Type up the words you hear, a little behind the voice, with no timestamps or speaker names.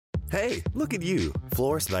Hey, look at you.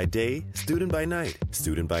 Florist by day, student by night.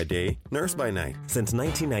 Student by day, nurse by night. Since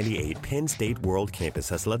 1998, Penn State World Campus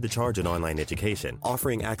has led the charge in online education,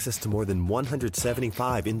 offering access to more than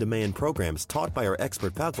 175 in-demand programs taught by our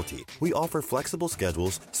expert faculty. We offer flexible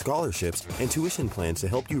schedules, scholarships, and tuition plans to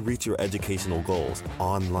help you reach your educational goals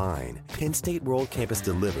online. Penn State World Campus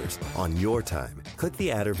delivers on your time. Click the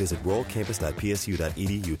ad or visit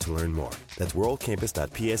worldcampus.psu.edu to learn more. That's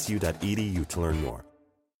worldcampus.psu.edu to learn more.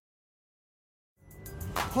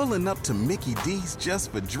 Pulling up to Mickey D's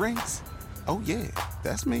just for drinks? Oh yeah,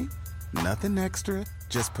 that's me. Nothing extra,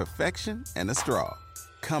 just perfection and a straw.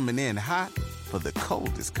 Coming in hot for the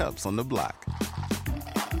coldest cups on the block.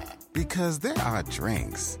 Because there are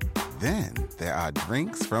drinks. Then there are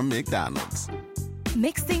drinks from McDonald's.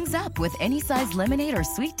 Mix things up with any size lemonade or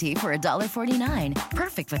sweet tea for $1.49.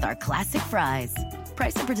 Perfect with our classic fries.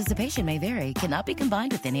 Price and participation may vary. Cannot be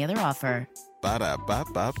combined with any other offer.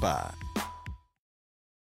 Ba-da-ba-ba-ba.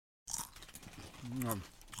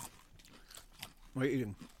 What are you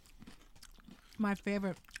eating? My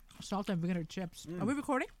favorite salt and vinegar chips. Are we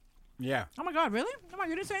recording? Yeah. Oh my God, really? No,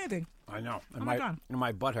 you didn't say anything. I know. And my God.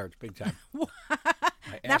 My butt hurts big time. My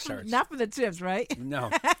Not ass for, hurts. not for the chips, right? No.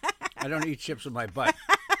 I don't eat chips with my butt.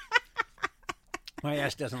 My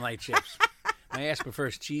ass doesn't like chips. My ass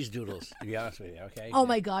prefers cheese doodles, to be honest with you, okay? Oh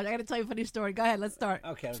my God, I got to tell you a funny story. Go ahead, let's start.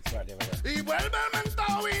 Okay, let's start. There we go. Y vuelve el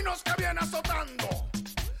mentado vinos que viene azotando.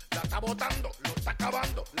 La está botando, lo está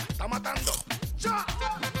acabando, la está matando. ¡Cha!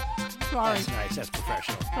 Sorry. That's nice. That's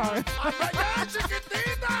professional. Sorry. ¡Anda ya,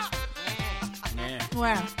 chiquitita! Yeah.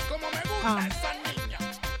 Where? Como me gusta esa niña.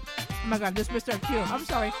 Oh my God, this Mr. Q. I'm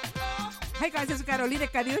sorry. Hey guys, this is Carolina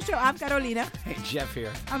Cadillo. I'm Carolina. Hey, Jeff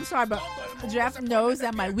here. I'm sorry, but Jeff knows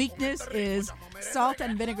that my weakness is salt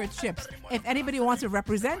and vinegar chips. If anybody wants to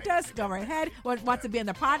represent us, go right ahead. Or wants to be on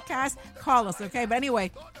the podcast, call us, okay? But anyway,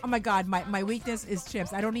 oh my God, my weakness is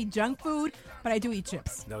chips. I don't eat junk food, but I do eat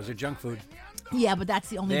chips. Those are junk food. Yeah, but that's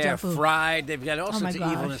the only They're junk food. fried. They've got all Oh my sorts of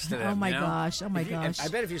gosh. evilness to them. Oh my you know? gosh. Oh my gosh. I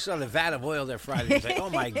bet if you saw the vat of oil they're fried, you'd say, oh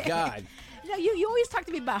my God. You know, you always talk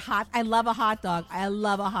to me about I love a hot dog. I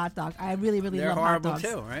love a hot dog. I really, really They're love horrible hot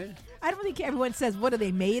dogs. too, right? I don't really care. Everyone says, what are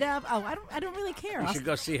they made of? Oh, I don't really care. You should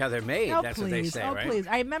go see how they're made. Oh, That's please. what they say, oh, right? please.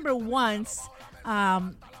 I remember once,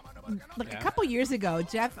 like a couple years ago,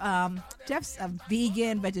 Jeff's a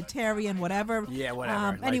vegan, vegetarian, whatever. Yeah,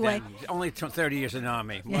 whatever. Like Anyway. that. Only 30 years to know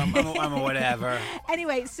me. I'm a whatever.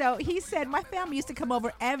 Anyway, so he said my family used to come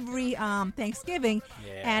over every Thanksgiving,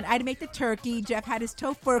 Yeah. and I'd make the turkey. Jeff had his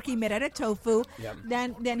tofurkey made out of tofu. Yep.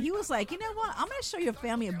 Then he was like, you know what? I'm going to show your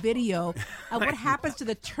family a video of what happens to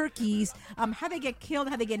the turkeys, how they get killed,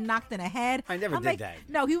 how they get knocked in the head. I never I'm did like, that.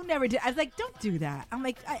 No, he never did. I was like, don't do that. I'm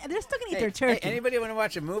like, they're still going to eat their Hey, turkey. anybody want to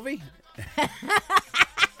watch a movie?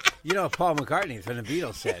 You know what Paul McCartney from the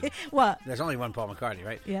Beatles said? What? There's only one Paul McCartney,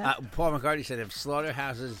 right? Yeah. Paul McCartney said if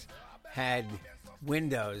slaughterhouses had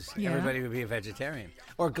windows, Yeah. everybody would be a vegetarian.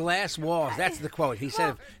 Or glass walls. That's the quote. He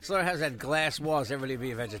said if slaughterhouses had glass walls, everybody would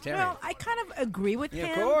be a vegetarian. Well, I kind of agree with Yeah,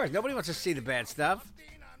 him. of course. Nobody wants to see the bad stuff.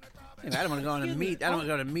 You know, I don't want to go on a meat. I don't want to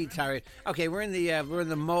go to meat tirade. Okay, we're in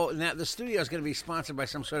the mold. Now the studio is going to be sponsored by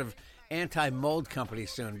some sort of anti-mold company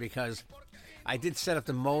soon because I did set up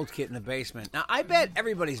the mold kit in the basement. Now I bet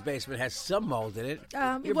everybody's basement has some mold in it. You're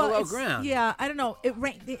well, below it's- ground. Yeah, I don't know. It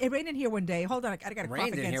rained in here one day. Hold on, I got to cough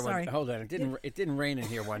Rained in again. here. Sorry. Hold on. It didn't rain in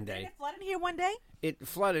here one Did day. it flood in here one day? It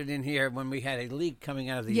flooded in here when we had a leak coming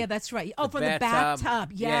out of the Yeah, that's right. Oh, from the bathtub.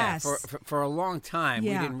 Yes. Yeah, for a long time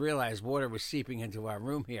Yeah. we didn't realize water was seeping into our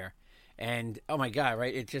room here. And oh my God,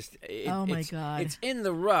 right? Oh, my God. It's in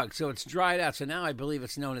the rug, so it's dried out. So now I believe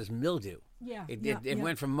it's known as mildew. Yeah, It yeah.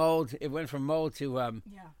 went from mold. It went from mold to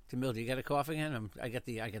Yeah. to mildew. You got a cough again? I get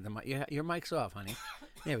the mic. Your mic's off, honey.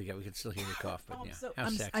 There we go. We can still hear your cough, but yeah, how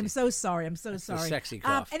sexy. I'm so sorry. I'm so sorry. sexy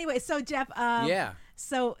cough. Anyway, so Jeff. Yeah.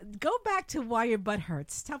 So go back to why your butt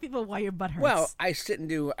hurts. Tell people why your butt hurts. Well, I sit and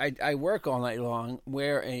do. I work all night long.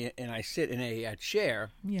 And I sit in a chair.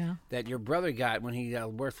 Yeah. That your brother got when he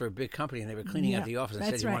worked for a big company, and they were cleaning out the office and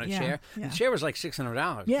That's said, "You right, want a yeah, chair?" yeah. The chair was like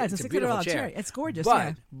 $600. Yeah, it's a beautiful $600 chair. It's gorgeous, But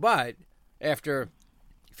yeah. but after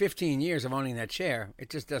 15 years of owning that chair, it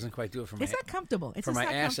just doesn't quite do it for my it's not comfortable. It's for just my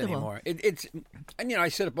not ass comfortable. anymore. It's and I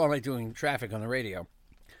sit up all night doing traffic on the radio,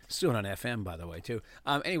 soon on FM, by the way, too.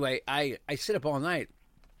 Anyway, I sit up all night,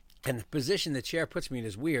 and the position the chair puts me in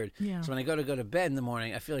is weird. Yeah. So when I go to bed in the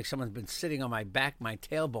morning, I feel like someone's been sitting on my back, my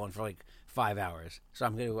tailbone, for like 5 hours. So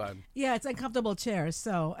I'm going to. Yeah, it's uncomfortable chairs.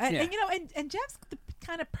 So, and, Yeah. and you know, and Jeff's the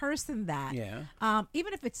kind of person that, Yeah.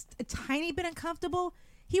 even if it's a tiny bit uncomfortable,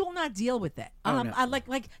 he will not deal with it. Oh, no. I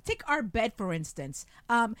like take our bed for instance.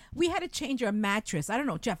 We had to change our mattress. I don't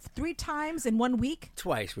know, Jeff, 3 times in 1 week.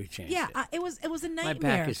 Twice we changed Yeah, it. it was a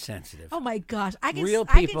nightmare. My back is sensitive. Oh my gosh, I can Real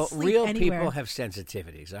I people, can sleep real anywhere. people have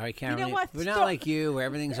sensitivities. All right, Karen. You know what? We're not Throw- like you, where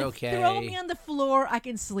everything's okay. Throw me on the floor, I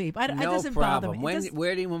can sleep. It No doesn't bother problem. me. It just-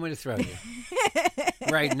 Where do you want me to throw you?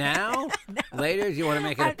 Right now? Later? Do you want to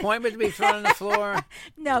make an appointment to be thrown on the floor?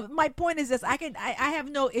 No, my point is this: I have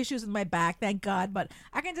no issues with my back, thank God, but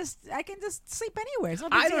I can just sleep anywhere. It's no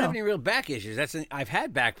big I don't deal. have any real back issues. I've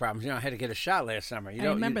had back problems. I had to get a shot last summer. I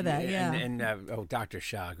remember that, yeah. And Dr.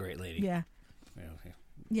 Shaw, great lady. Yeah, You know,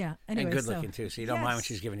 yeah. Anyway, and good looking too, so you don't mind when Yes.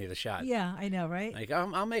 she's giving you the shot. Yeah, I know, right? Like,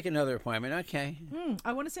 I'll make another appointment. Okay.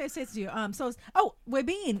 I want to say to you.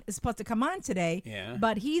 Webin is supposed to come on today. Yeah.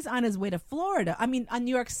 But he's on his way to Florida. I mean, on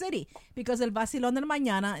New York City, because El Vacilón de la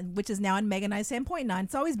Mañana, which is now on Mega 97.9,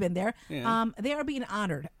 it's always been there. Yeah. They are being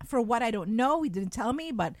honored for what I don't know. He didn't tell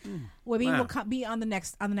me, but Webin Wow. will be on the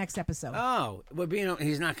next episode. Oh, well,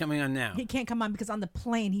 he's not coming on now. He can't come on because on the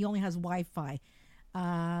plane he only has Wi-Fi.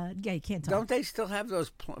 Yeah, he can't talk. Don't they still have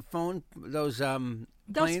those plane phones?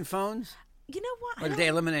 You know what? Or did they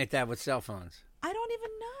eliminate that with cell phones? I don't even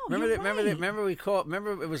know. Remember we called.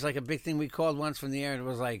 Remember it was like a big thing we called once from the air, and it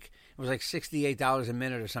was like $68 a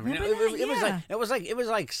minute or something. Remember that? It was like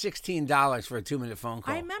 $16 for a 2-minute phone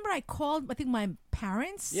call. I remember I called. I think my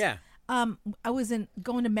parents. Yeah. I was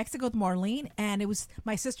going to Mexico with Marlene, and it was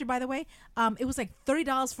my sister, by the way. It was like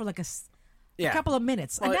 $30 for like a couple of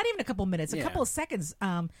minutes. Well, not even a couple of minutes, a yeah. couple of seconds. I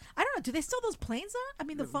don't know. Do they still those planes on? I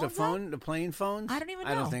mean, the phones the plane phones? I don't even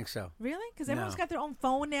know. I don't think so. Really? Because No. everyone's got their own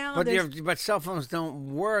phone now. But cell phones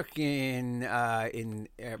don't work in I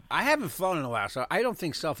haven't flown in a while, so I don't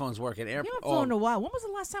think cell phones work in airports. You haven't flown in a while. When was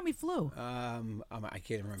the last time we flew? I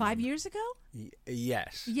can't remember. 5 years ago?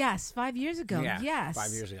 Yes. Yes, 5 years ago. Yeah, Yes.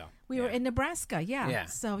 5 years ago. We were in Nebraska. Yeah. Yeah.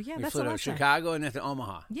 So yeah, We that's flew a to long time. Chicago and then to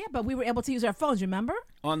Omaha. Yeah, but we were able to use our phones. Remember?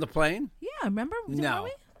 On the plane? Yeah, remember? No.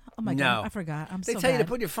 We? Oh my No. God, I forgot. I'm They so tell you to bad.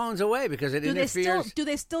 put your phones away because it Do they interferes.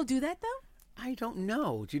 still do that though? I don't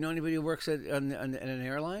know. Do you know anybody who works at an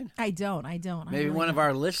airline? I don't. Maybe one of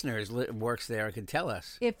our listeners works there and can tell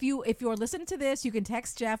us. If you're listening to this, you can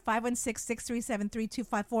text Jeff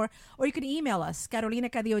 516-637-3254, or you can email us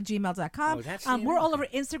carolinacadillo@gmail.com. Oh, that's We're all over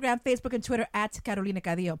Instagram, Facebook, and Twitter at Carolina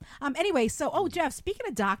Cadillo. Anyway, so Jeff, speaking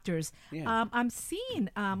of doctors, Yeah. I'm seeing.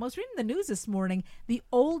 I was reading the news this morning. The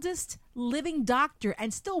oldest living doctor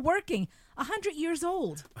and still working, 100 years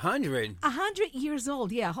old. 100? 100 years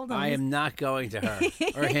old. Yeah, hold on. I am not going to her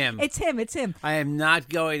or him. It's him. I am not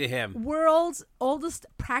going to him. World's oldest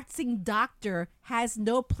practicing doctor has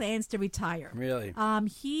no plans to retire. Really?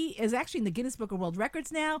 He is actually in the Guinness Book of World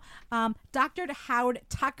Records now. Dr. Howard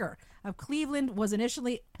Tucker of Cleveland was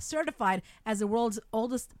initially certified as the world's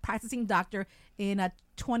oldest practicing doctor in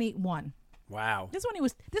 21. Wow. This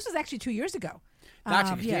was actually 2 years ago.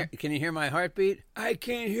 Doctor, can you hear my heartbeat? I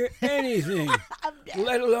can't hear anything,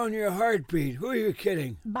 let alone your heartbeat. Who are you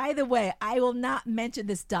kidding? By the way, I will not mention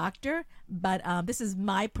this doctor, but this is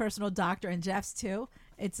my personal doctor and Jeff's too.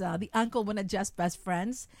 It's the uncle, one of Jeff's best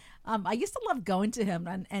friends. I used to love going to him,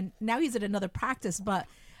 and now he's at another practice. But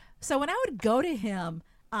so when I would go to him,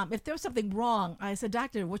 if there was something wrong, I said,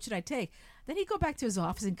 "Doctor, what should I take?" Then he'd go back to his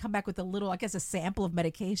office and come back with a little, I guess, a sample of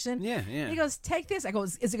medication. Yeah. He goes, "Take this." I go,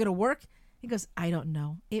 "Is it going to work?" He goes, "I don't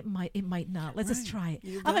know. It might not. Let's just try it."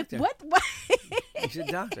 You're a I'm like, doctor. "What?" He's a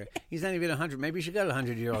doctor. He's not even 100. Maybe you should go to a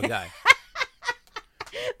 100-year-old guy.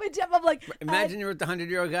 But Jeff, I'm like, Imagine you're with the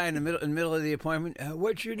 100-year-old guy in the middle of the appointment.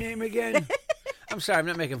 What's your name again? I'm sorry, I'm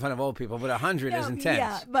not making fun of old people, but 100 is intense.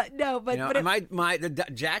 Yeah, but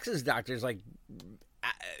Jackson's doctor is like,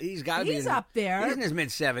 he's got to be. He's up there. He's in his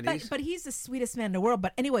mid-70s. But he's the sweetest man in the world.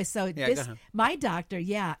 But anyway, so go this ahead. my doctor,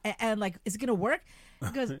 and like, is it gonna work? He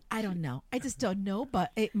goes, "I don't know. I just don't know, but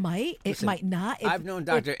it might. It might not." I've known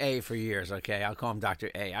Dr. A for years. Okay, I'll call him Dr.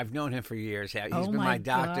 A. I've known him for years. He's Oh been my my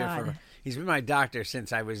doctor God. He's been my doctor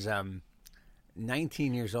since I was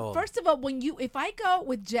 19 years old. First of all, if I go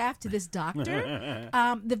with Jeff to this doctor,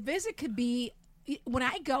 the visit could be. When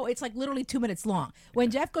I go, it's like literally 2 minutes long. When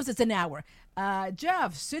Jeff goes, it's an hour.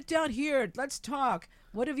 Jeff, sit down here. Let's talk.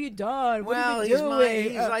 What have you done? What Well, have you he's doing?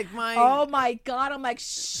 he's like my. Oh my God! I'm like,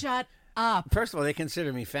 shut up. First of all, they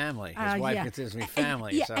consider me family. His wife yeah. considers me And-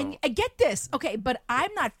 family. yeah, so. and I get this. Okay, but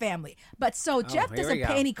I'm not family. But so Jeff here doesn't we go.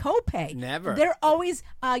 pay any copay. Never. They're always,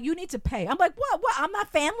 you need to pay. I'm like, what? I'm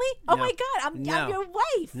not family? Oh No. my God, I'm No. your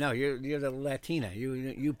wife. No, you're the Latina.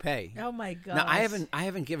 You pay. Oh my God. No, I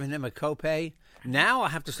haven't given him a copay. Now I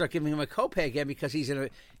have to start giving him a copay again because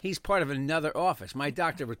he's part of another office. My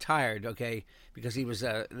doctor retired, okay, because he was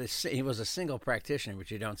a single practitioner,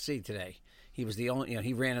 which you don't see today. he was the only,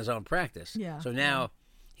 he ran his own practice. Yeah. So now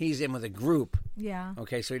he's in with a group. Yeah.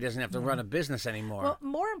 Okay, so he doesn't have to run a business anymore. Well,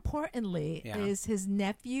 more importantly, is his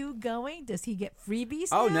nephew going? Does he get freebies?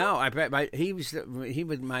 Oh now? no! I bet my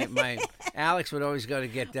Alex would always go to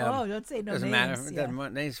get. Don't say no doesn't names. matter. It doesn't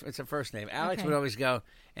matter. It's a first name. Alex Okay. would always go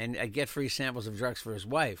and get free samples of drugs for his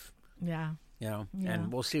wife. Yeah.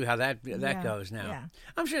 And we'll see how that goes now. Yeah.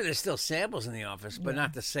 I'm sure there's still samples in the office, but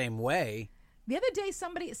not the same way. The other day,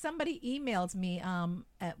 somebody emailed me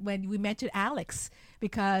when we mentioned Alex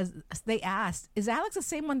because they asked, "Is Alex the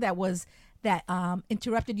same one that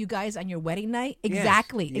interrupted you guys on your wedding night?"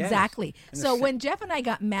 Exactly, yes. exactly. And So when Jeff and I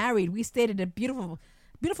got married, we stayed at a beautiful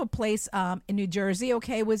place in New Jersey.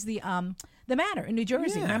 Okay, it was the Manor in New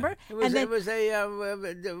Jersey. Yeah. Remember? It was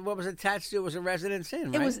what was attached to it was a Residence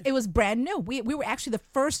Inn, right? It was brand new. We were actually the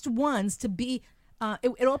first ones to be.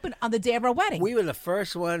 It opened on the day of our wedding. We were the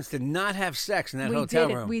first ones to not have sex in that hotel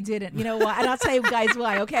room. We didn't. You know what? And I'll tell you guys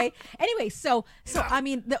why. Okay. Anyway, so I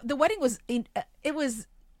mean, the wedding was it was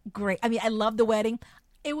great. I mean, I loved the wedding.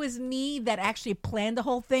 It was me that actually planned the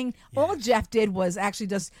whole thing. Yes. All Jeff did was actually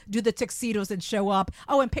just do the tuxedos and show up.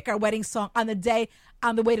 Oh, and pick our wedding song on the day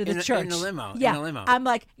on the way to the church. In the limo. Yeah. In the limo. I'm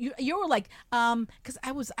like, you were like, because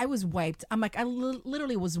I was wiped. I'm like, I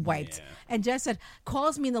literally was wiped. Yeah. And Jeff said,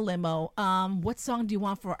 calls me in the limo. What song do you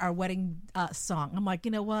want for our wedding song? I'm like,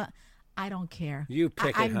 you know what? I don't care. You pick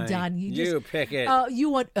it, I'm honey. done. You pick it. You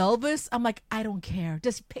want Elvis? I'm like, I don't care.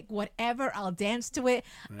 Just pick whatever. I'll dance to it.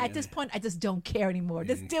 Really? At this point, I just don't care anymore.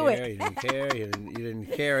 Just do it. You didn't care. You didn't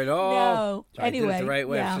care at all. No. So anyway, I did it the right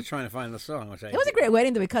way. Yeah. I was just trying to find the song. It was a great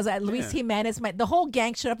wedding though because Luis Jimenez, the whole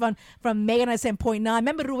gang showed up from Mega 97.9.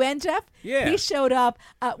 Remember Ruben, Jeff? Yeah. He showed up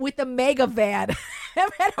with the Mega van.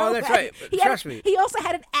 Oh, that's right. Trust me. He also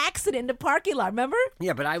had an accident in the parking lot. Remember?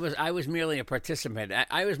 Yeah, but I was merely a participant.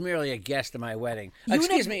 I was merely a guest at my wedding.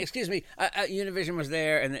 Excuse me. Univision was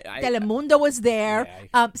there, and Telemundo was there.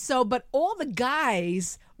 Yeah, but all the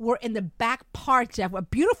guys were in the back part, Jeff. A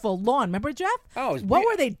beautiful lawn. Remember, Jeff? Oh, what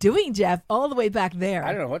were they doing, Jeff? All the way back there.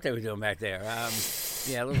 I don't know what they were doing back there.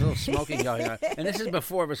 Yeah, there was a little smoking going on. And this is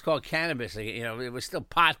before it was called cannabis. It was still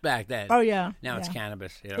pot back then. Oh yeah. Now it's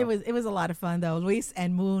cannabis. It was a lot of fun though. Luis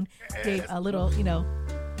and Moon gave a little, There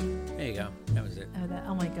you go. That was it.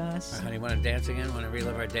 Oh my gosh. Right, honey, want to dance again? Want to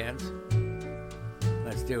relive our dance?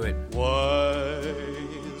 Let's do it.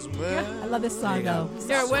 Wise man. Yeah, I love this song though.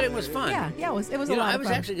 Their wedding was fun. Yeah, it was a lot of fun. I was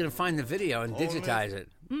actually going to find the video and digitize it.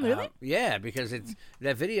 Really? Yeah, because it's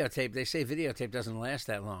that videotape. They say videotape doesn't last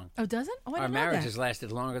that long. Oh, doesn't? Oh, our marriage has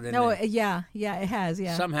lasted longer than. No, yeah, it has.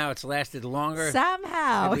 Yeah. Somehow it's lasted longer.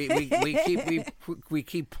 Somehow. We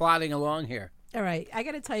keep plodding along here. All right, I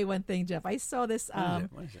got to tell you one thing, Jeff. I saw this, What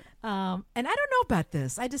is it? and I don't know about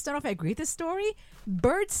this. I just don't know if I agree with this story.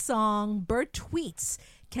 Bird tweets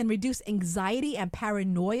can reduce anxiety and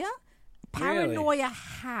paranoia. Paranoia, really?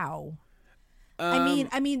 How?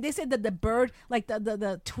 I mean, they said that the bird, like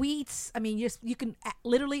the tweets. I mean, you can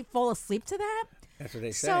literally fall asleep to that. That's what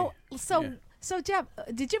they say. So, Jeff,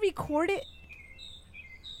 did you record it?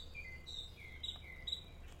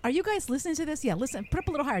 Are you guys listening to this? Yeah, listen. Put up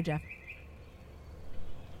a little higher, Jeff.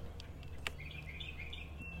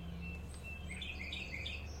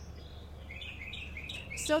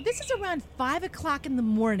 So this is around 5 o'clock in the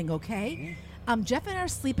morning, okay? Jeff and I are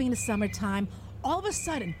sleeping in the summertime. All of a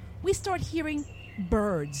sudden, we start hearing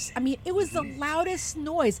birds. I mean, it was the loudest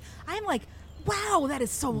noise. I'm like, wow, that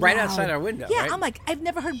is so loud. Right outside our window, Yeah, right? I'm like, I've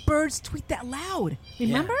never heard birds tweet that loud.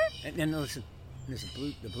 Remember? Yeah. And listen,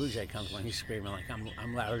 the Blue Jay comes along. He's screaming like,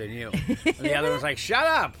 I'm louder than you. And the other one's like, shut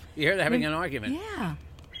up. You hear they're having an argument. Yeah.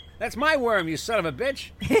 That's my worm, you son of a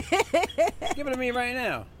bitch. Give it to me right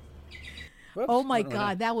now. Whoops. Oh my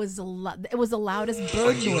God, that was it was the loudest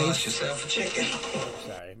bird noise. You lost yourself a chicken.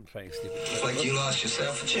 Sorry, I'm playing stupid. It's like you lost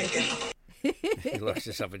yourself a chicken. You lost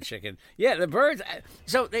yourself a chicken. Yeah, the birds.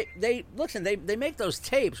 So they listen. They make those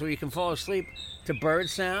tapes where you can fall asleep to bird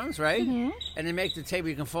sounds, right? Mm-hmm. And they make the tape where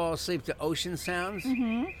you can fall asleep to ocean sounds.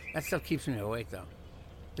 Mm-hmm. That stuff keeps me awake, though.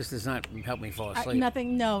 This does not help me fall asleep.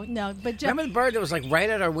 Nothing. No. But Jeff, remember the bird that was like right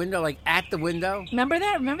at our window, like at the window. Remember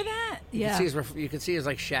that? Yeah. You could see his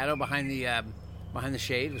like shadow behind the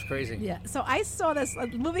shade. It was crazy. Yeah. So I saw this.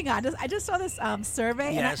 Moving on. I just saw this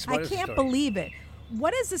survey, yes, and I can't believe it.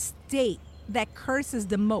 What is the state that curses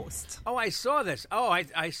the most? Oh, I saw this. Oh,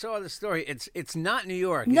 I saw the story. It's not New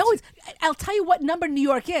York. No, I'll tell you what number New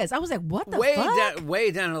York is. I was like, what the fuck?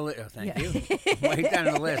 Way down the list. Oh, thank you. Way down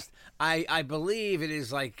the list. I believe it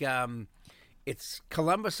is like it's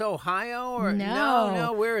Columbus, Ohio, or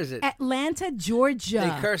no. Where is it? Atlanta, Georgia.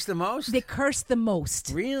 They curse the most. They curse the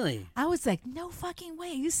most. Really? I was like, no fucking way.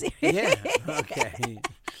 Are you serious? Yeah. Okay.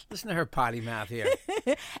 Listen to her potty mouth here.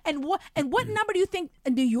 And what number do you think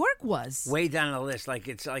New York was? Way down on the list, like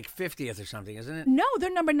it's like 50th or something, isn't it? No,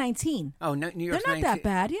 they're number 19. Oh, New York's They're not 19. that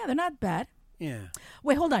bad. Yeah, they're not bad. Yeah.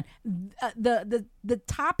 Wait, hold on. The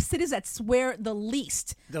top cities that swear the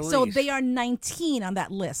least. The so least. they are 19 on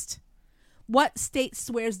that list. What state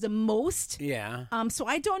swears the most? Yeah. So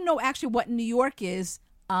I don't know actually what New York is.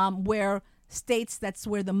 Where states that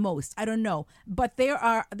swear the most. I don't know, but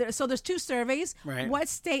so there's two surveys. Right. What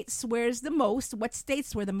state swears the most? What states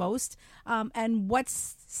swear the most? And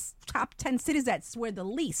what's top 10 cities that swear the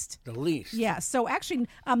least? The least. Yeah. So actually,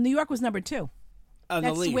 New York was number 2. The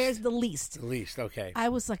That least. swears the least. The least. Okay. I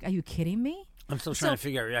was like, are you kidding me? I'm still trying to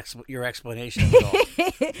figure out your explanation of it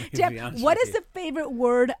all. Jeff, what is the favorite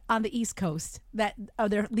word on the East Coast that are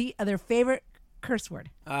their favorite curse word?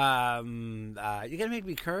 You're gonna make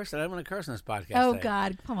me curse. I don't want to curse on this podcast. Oh today.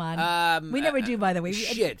 God, come on. We never do, by the way.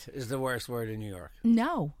 Shit is the worst word in New York.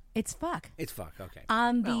 No, it's fuck. It's fuck. Okay.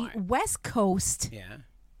 On the West Coast, Yeah.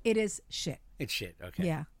 it is shit. It's shit. Okay.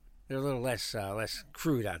 Yeah, They're a little less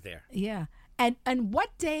crude out there. yeah. And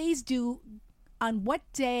what days do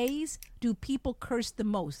people curse the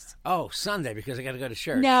most? Oh, Sunday because I got to go to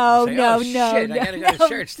church. No, Say, no, oh, no, shit, no, I got to go to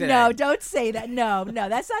church today. No, don't say that. No,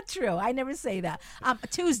 that's not true. I never say that.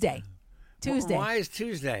 Tuesday. Why is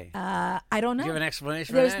Tuesday? I don't know. Do you have an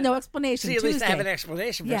explanation There's for that? no explanation. See, at least I have Tuesday. an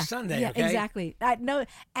explanation for Sunday. Yeah, okay? exactly. No,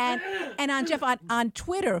 and on Jeff on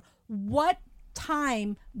Twitter, what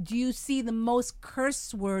time do you see the most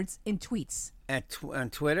curse words in tweets?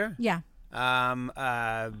 On Twitter? Yeah.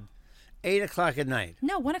 8 o'clock at night.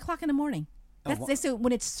 No, 1 o'clock in the morning. They say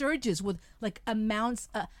when it surges with like amounts,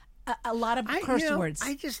 a lot of curse words.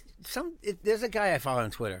 There's a guy I follow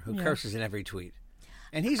on Twitter who curses in every tweet,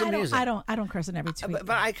 and he's amusing. I don't curse in every tweet.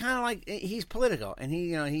 But I kind of like he's political, and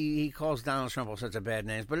he calls Donald Trump all sorts of bad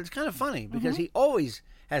names. But it's kind of funny because he always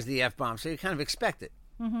has the F-bomb, so you kind of expect it.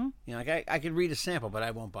 Mm-hmm. You know, like I could read a sample, but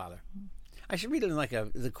I won't bother. I should read it in like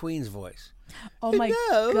the Queen's voice. Oh my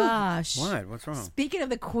gosh! What? What's wrong? Speaking of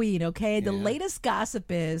the Queen, okay, the latest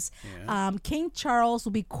gossip is King Charles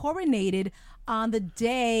will be coronated on the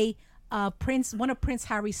day one of Prince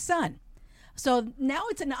Harry's son. So now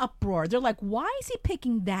it's an uproar. They're like, why is he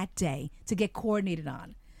picking that day to get coronated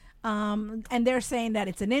on? And they're saying that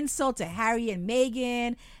it's an insult to Harry and Meghan,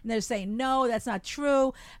 and they're saying no, that's not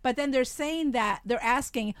true. But then they're saying that they're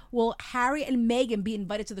asking, will Harry and Meghan be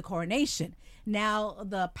invited to the coronation? Now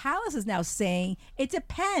the palace is now saying it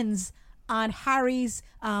depends on Harry's,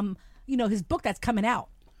 his book that's coming out.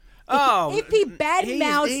 If he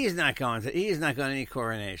badmouths, he's not going to any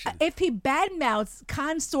coronation. If he badmouths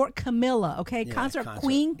consort Camilla, okay, consort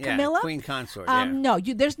Queen Camilla, Queen consort. No,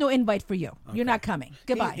 there's no invite for you. Okay. You're not coming.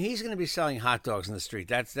 Goodbye. He's going to be selling hot dogs in the street.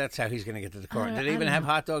 That's how he's going to get to the coronation. Do they even have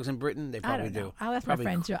hot dogs in Britain? They probably do. I'll ask my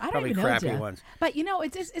friend Joe. I don't even know, crappy Joe. ones. But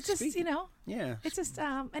it's just Yeah. It's just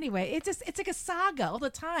anyway. It's like a saga all the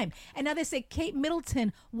time. And now they say Kate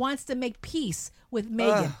Middleton wants to make peace with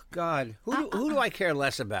Meghan. Oh God, who do I care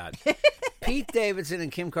less about? Pete Davidson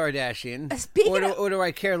and Kim Kardashian, or do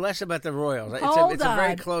I care less about the royals? It's a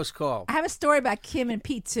very close call. I have a story about Kim and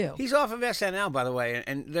Pete too. He's off of SNL, by the way,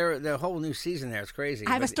 and their whole new season there is crazy.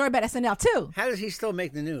 I have a story about SNL too. How does he still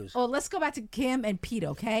make the news? Well, let's go back to Kim and Pete,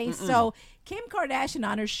 okay? Mm-mm. So Kim Kardashian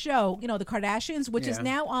on her show, the Kardashians, which is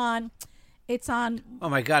now on. It's on. Oh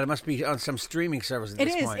my God! It must be on some streaming service at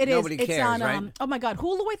this point. It is. Nobody cares, it's on, right? Oh my God,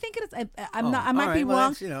 Hulu. I think it is. I might be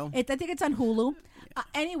wrong. I think it's on Hulu.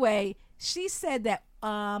 Anyway, she said that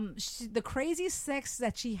the crazy sex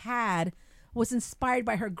that she had was inspired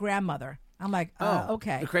by her grandmother. I'm like,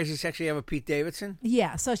 okay. The crazy sex you have with Pete Davidson?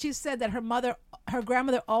 Yeah. So she said that her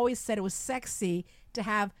grandmother always said it was sexy to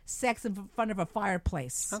have sex in front of a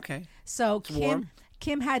fireplace. Okay. So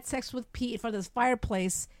Kim had sex with Pete in front of this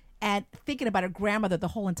fireplace. And thinking about her grandmother the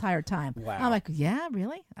whole entire time. Wow. I'm like, yeah,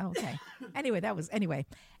 really? Oh, okay. Anyway.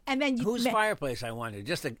 And then whose fireplace? I wonder.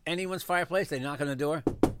 Just anyone's fireplace? They knock on the door.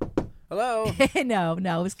 Hello.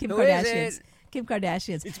 No, it was Kim Who Kardashian's. Is it? Kim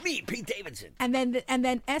Kardashian's. It's me, Pete Davidson. And then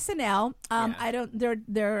SNL.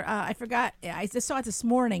 I forgot. I just saw it this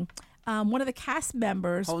morning. One of the cast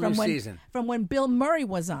members from when Bill Murray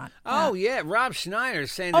was on. Oh yeah, Rob Schneider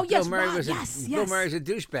saying that Bill Murray was Bill Murray's a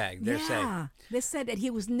douchebag. They're saying. They said that he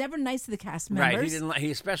was never nice to the cast members. Right. He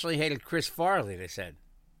especially hated Chris Farley. They said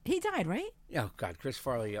he died, right? Oh God, Chris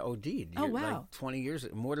Farley OD'd. Oh wow, like 20 years,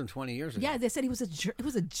 more than 20 years ago. Yeah, they said he was a jerk. It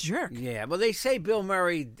was a jerk. Yeah, well, they say Bill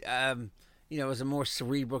Murray, is a more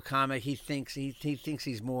cerebral comic. He thinks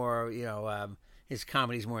he's more, his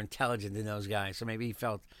comedy's more intelligent than those guys. So maybe he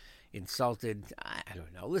felt insulted. I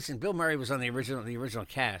don't know. Listen, Bill Murray was on the original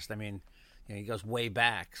cast. I mean, he goes way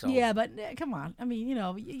back. So Yeah, but come on. I mean,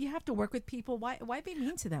 you have to work with people. Why be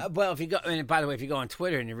mean to them? well, if you go, and by the way, if you go on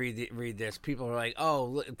Twitter and you read this, people are like, "Oh,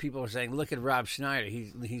 look, people are saying, look at Rob Schneider.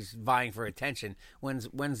 He's vying for attention. When's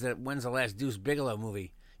the last Deuce Bigelow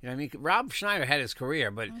movie? You know what I mean? Rob Schneider had his career,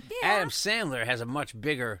 but Adam Sandler has a much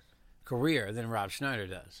bigger career than Rob Schneider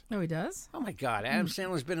does. Oh, he does? Oh my God, Adam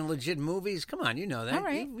Sandler's been in legit movies. Come on, you know that. All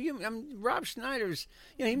right. Rob Schneider's,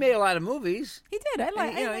 he made a lot of movies. He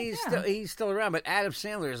did. He's still around, but Adam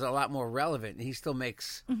Sandler is a lot more relevant. He still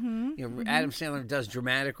makes. Adam Sandler does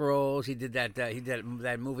dramatic roles. He did that. He did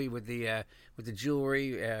that movie with the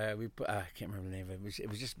jewelry. I can't remember the name of it. It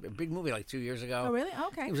was just a big movie like 2 years ago. Oh, really?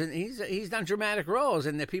 Okay. He's done dramatic roles,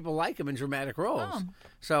 and the people like him in dramatic roles. Oh.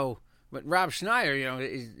 So, but Rob Schneider,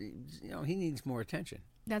 he needs more attention.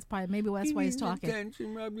 That's probably maybe that's why he's talking.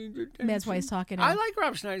 Rob needs attention. That's why he's talking. I like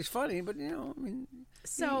Rob Schneider. He's funny, but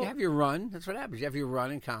So you have your run. That's what happens. You have your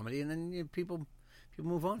run in comedy, and then people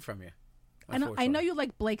move on from you. And I know you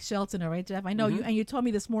like Blake Shelton, all right, Jeff? I know you, and you told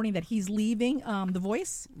me this morning that he's leaving The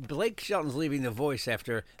Voice. Blake Shelton's leaving The Voice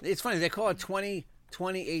after. It's funny, they call it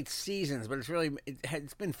 28 seasons, but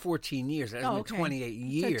it's been 14 years. It hasn't been 28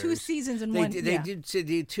 years. So 2 seasons in one. They do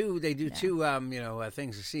two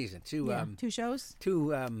things a season. Two shows?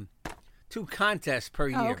 Two contests per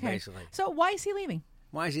year, basically. So why is he leaving?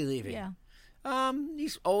 Why is he leaving? Yeah.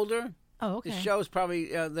 He's older. Oh, okay. The show's probably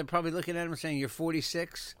they're probably looking at him and saying, "You're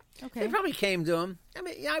 46." Okay. They probably came to him. I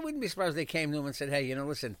mean, I wouldn't be surprised if they came to him and said, "Hey,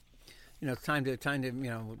 listen, it's time to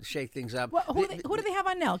shake things up." Well, who do they have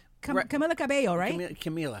on now? Camila Cabello, right?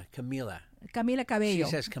 Camila. Camila Cabello. She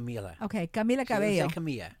says Camila. Okay, Camila Cabello. She doesn't say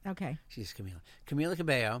Camilla. Okay. She's Camila. Camila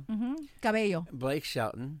Cabello. Mm-hmm. Cabello. Blake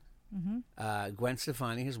Shelton. Gwen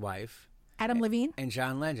Stefani, his wife. Adam Levine. And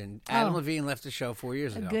John Legend. Adam Levine left the show 4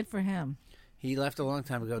 years ago. Good for him. He left a long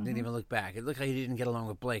time ago. Didn't even look back. It looked like he didn't get along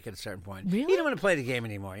with Blake at a certain point. Really? He didn't want to play the game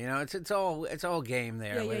anymore. It's all game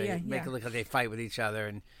there. Yeah, They make it look like they fight with each other,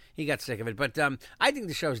 and he got sick of it. But I think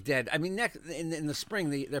the show's dead. I mean, next in the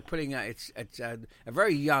spring they're putting it's a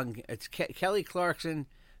very young. It's Kelly Clarkson,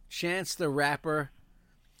 Chance the Rapper,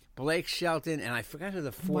 Blake Shelton, and I forgot who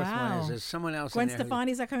the fourth one is. There's someone else. Gwen in there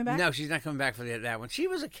Stefani's not coming back? No, she's not coming back for that one. She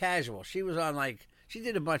was a casual. She was on she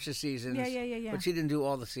did a bunch of seasons. Yeah. But she didn't do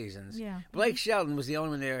all the seasons. Yeah. Blake Shelton was the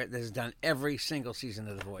only one there that has done every single season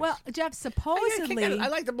of The Voice. Well, Jeff, supposedly... I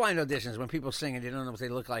like the blind auditions when people sing and they don't know what they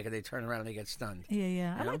look like and they turn around and they get stunned.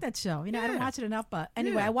 Yeah. I like that show. I don't Yeah. watch it enough, but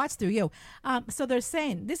anyway, Yeah. I watched through you. So they're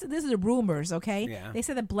saying, this is the rumors, okay? Yeah. They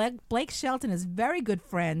said that Blake Shelton is very good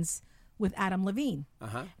friends with Adam Levine.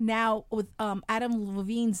 Uh-huh. Now, with Adam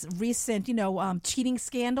Levine's recent, cheating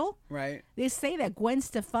scandal, Right. they say that Gwen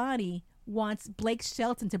Stefani wants Blake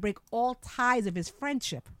Shelton to break all ties of his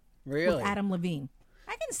friendship Really? with Adam Levine.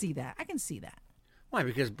 I can see that. Why?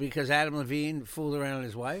 Because Adam Levine fooled around with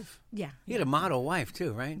his wife? Yeah. He had a model wife,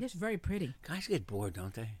 too, right? She's very pretty. Guys get bored,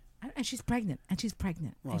 don't they? And she's pregnant.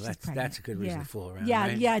 Well, that's a good reason to fool around, Yeah,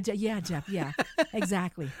 right? yeah, Jeff. Yeah,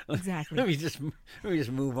 exactly. Let me just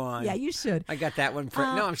move on. Yeah, you should. I got that one.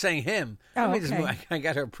 No, I'm saying him. Oh, Let me just okay. move. I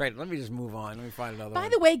got her pregnant. Let me just move on. Let me find another one. By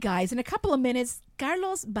the way, guys, in a couple of minutes,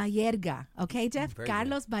 Carlos Bayerga. Okay, Jeff? Very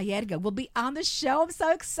Carlos Bayerga will be on the show. I'm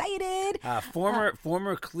so excited.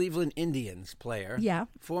 Former Cleveland Indians player. Yeah.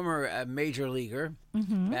 Former major leaguer.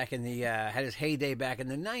 Back in the had his heyday back in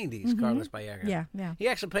the 90s. Carlos Bayerga. Yeah. He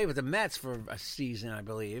actually played with the Mets for a season, I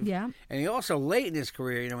believe. Yeah. And he also late in his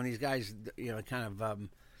career, when these guys, kind of.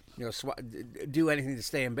 Do anything to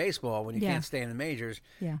stay in baseball when you Yeah. can't stay in the majors.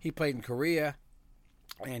 Yeah. He played in Korea,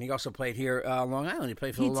 and he also played here Long Island. He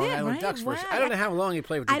played for the He Long did, Island right? Ducks. Wow. I don't know how long he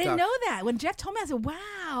played with the I Ducks. didn't know that. When Jeff told me, I said,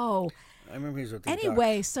 wow. I remember he was with the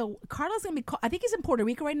Anyway, so Carlos going to be, I think he's in Puerto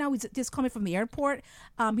Rico right now. He's just coming from the airport.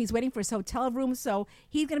 He's waiting for his hotel room. So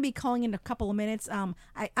he's going to be calling in a couple of minutes. I'm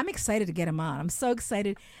excited to get him on. I'm so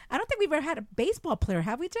excited. I don't think we've ever had a baseball player,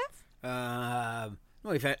 have we, Jeff? Well,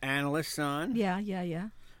 we've had analysts on. Yeah.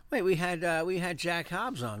 Wait, we had Jack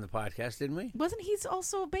Hobbs on the podcast, didn't we? Wasn't he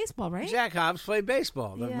also baseball, right? Jack Hobbs played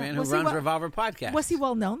baseball. The Yeah. man who Was he runs well- Revolver Podcast. Was he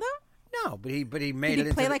well known, though? No, but he made Did it.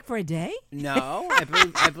 he play into like for a day? No,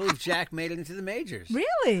 I believe Jack made it into the majors.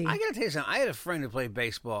 Really? I gotta tell you something. I had a friend who played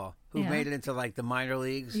baseball who Yeah. made it into like the minor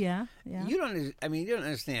leagues. Yeah. You don't. I mean, you don't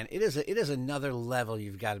understand. It is another level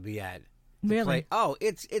you've got to be at. to Really? play. Oh,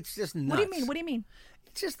 it's just nuts. What do you mean?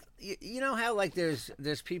 It's just you know how like there's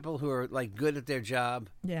people who are like good at their job.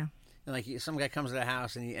 Yeah. And like some guy comes to the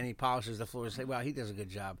house and he polishes the floor and say, "Wow, he does a good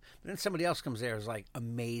job." But then somebody else comes there who's like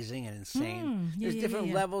amazing and insane. There's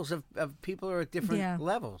different levels of people who are at different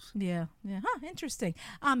levels. Yeah. Huh, interesting.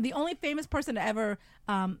 The only famous person to ever,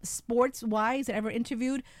 sports-wise, that ever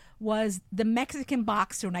interviewed was the Mexican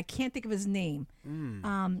boxer, and I can't think of his name.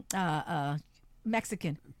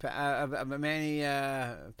 Mexican. Manny,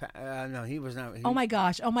 no, he was not. Oh my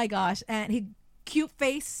gosh. And he, cute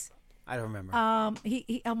face. I don't remember.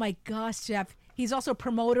 He oh my gosh, Jeff. He's also a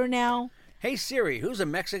promoter now. Hey Siri, who's a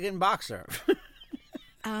Mexican boxer?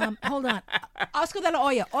 Hold on. Oscar de la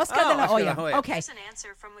Hoya. Oscar de la Hoya. Okay. Here's an answer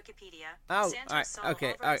from Wikipedia. Oh,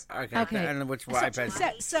 okay. I don't know which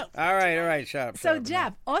iPad. So, all right. Shut up. So,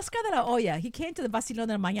 Jeff, Oscar de la Hoya, he came to the Vacilón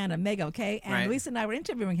de la Mañana, Mega, okay? And Right. Luis and I were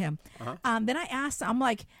interviewing him. Then I asked him, I'm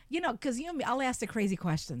like, because you know me, I'll ask the crazy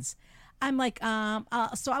questions. I'm like,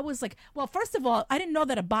 so I was like, well, first of all, I didn't know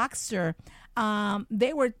that a boxer,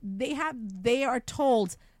 they are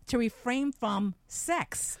told to refrain from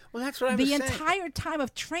sex. Well, that's what I was saying. The entire time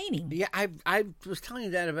of training. Yeah, I was telling you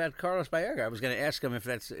that about Carlos Baerga. I was going to ask him if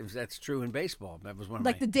that's true in baseball. That was one of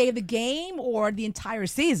Like the day of the game or the entire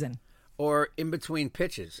season? or in between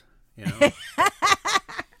pitches, you know.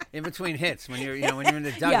 In between hits when you're in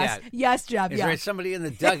the dugout. Yes, Jeff. Is Yeah. there somebody in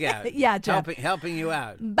the dugout? Yeah, Jeff. helping you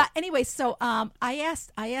out? But anyway, so I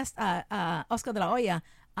asked Oscar de la Hoya,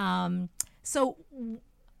 so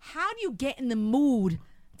how do you get in the mood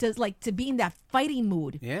to be in that fighting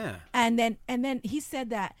mood? Yeah. And then he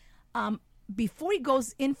said that before he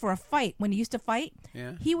goes in for a fight, when he used to fight,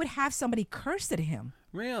 he would have somebody curse at him.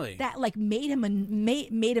 Really? That made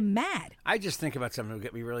him mad. I just think about something that would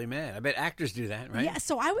get me really mad. I bet actors do that, right? Yeah,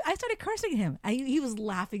 so I started cursing at him. He was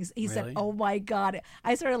laughing. He said, Really? "Oh my God!"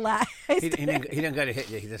 I started laughing. He didn't go to hit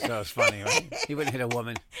you. He just thought it was funny, right? He wouldn't hit a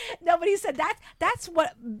woman. No, but he said that's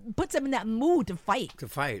what puts him in that mood to fight. To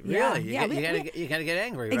fight, Yeah, really? yeah, You gotta get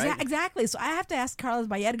angry, right? Exactly. So I have to ask Carlos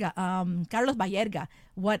Baerga,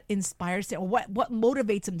 what inspires him, or what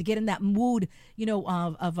motivates him to get in that mood,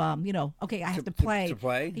 okay, I have to play. To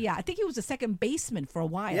play? Yeah, I think he was a second baseman for a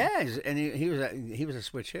while. Yeah, and he was a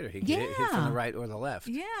switch hitter. He could hit from the right or the left.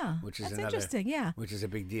 Yeah, which is that's interesting. Yeah, which is a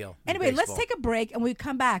big deal. in Anyway, let's baseball. take a break, and we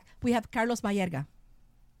come back. We have Carlos Baerga.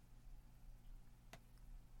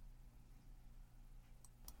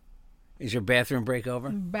 Is your bathroom break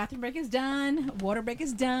over? Bathroom break is done. Water break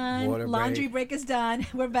is done. Water Laundry break is done.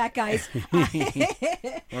 We're back, guys.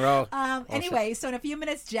 We're all Anyway, so in a few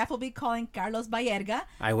minutes, Jeff will be calling Carlos Baerga.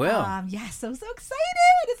 I will. Yes, I'm so excited.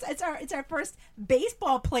 It's our first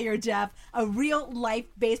baseball player, Jeff. A real life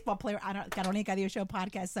baseball player on our Carolina Cadillo Show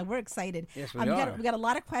podcast. So we're excited. Yes, we are. We got a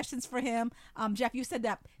lot of questions for him. Jeff, you said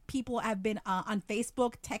that people have been on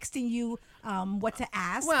Facebook texting you what to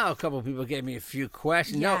ask. Well, a couple of people gave me a few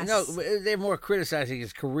questions. Yes. No, they're more criticizing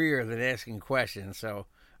his career than asking questions. So,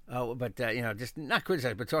 just not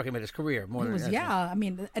criticizing, but talking about his career more than asking. I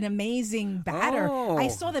mean, an amazing batter. Oh. I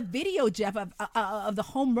saw the video, Jeff, of the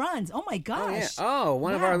home runs. Oh my gosh!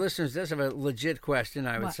 One of our Wow. listeners does have a legit question,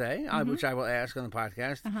 I would say, which I will ask on the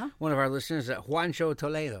podcast. One of our listeners, Juancho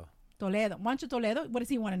Toledo. Juancho Toledo. What does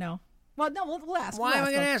he want to know? Well, no, we'll ask. Why am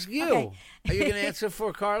I going to him. ask you? Okay. Are you going to answer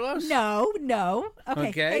for Carlos? No. Okay.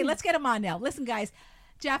 Okay. Hey, let's get him on now. Listen, guys.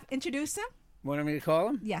 Jeff, introduce him. Want me to call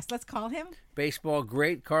him? Yes, let's call him. Baseball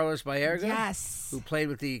great Carlos Baerga. Yes. Who played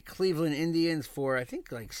with the Cleveland Indians for, I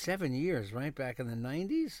think, like 7 years, right? Back in the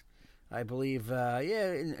 90s. I believe,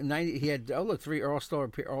 in 90, he had, 3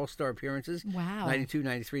 All-Star appearances. Wow. 92,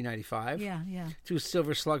 93, 95. Yeah. 2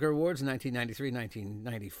 Silver Slugger Awards in 1993,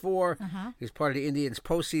 1994. He was part of the Indians'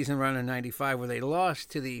 postseason run in 95 where they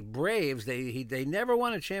lost to the Braves. They never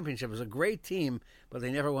won a championship. It was a great team, but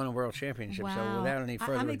they never won a world championship. Wow. So without any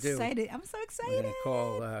further I'm ado, excited. I'm so we're excited. going to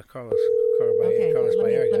call Carlos Okay.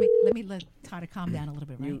 Baerga. Let me let Todd calm down a little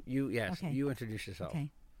bit, right? Yes. Okay. You introduce yourself.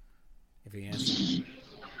 Okay. If he answers.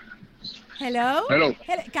 Hello. Hello.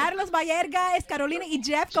 Carlos Baerga, es Carolina y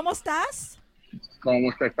Jeff. ¿Cómo estás? ¿Cómo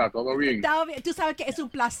usted está? ¿Todo bien? Está bien. Tú sabes que es un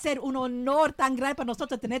placer, un honor tan grande para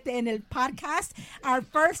nosotros tenerte en el podcast. Our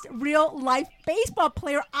first real life baseball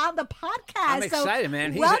player on the podcast. I'm excited,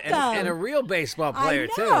 man. He's welcome. and a real baseball player,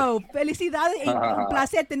 I know. too. Felicidades y un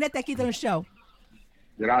placer tenerte aquí en el show.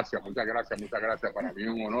 Gracias, muchas gracias. Para mí es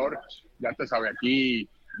un honor. Ya te sabe, aquí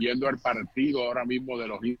viendo el partido ahora mismo de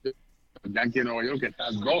los Yankees de Nueva York, que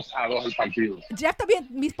está 2-2 el partido. Jeff también,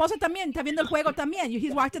 mi esposa también, está viendo el juego también.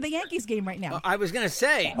 He's watching the Yankees game right now. I was going to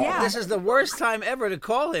say, Yeah. this is the worst time ever to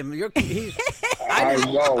call him. I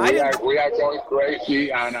know, we are going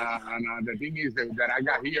crazy, and the thing is that I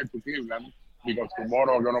got here to Cleveland because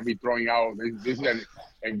tomorrow I'm going to be throwing out. This is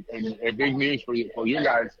a big news for you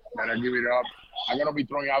guys that I give it up. I'm gonna be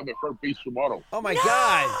throwing out the first pitch tomorrow. Oh my God!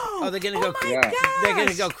 Oh, they're gonna go. They're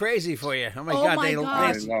gonna go crazy for you. Oh my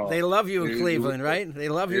God! They love you in Cleveland, right? They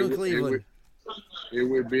love you in Cleveland. It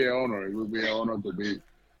would be an honor. It would be an honor to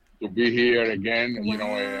be here again. Wow. You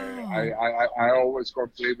know, I always call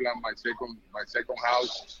Cleveland my second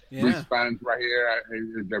house. Yeah. These fans right here,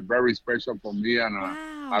 they're very special for me, and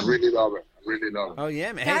I really love it. Oh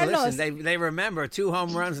yeah, man. Hey, Carlos. listen, they remember 2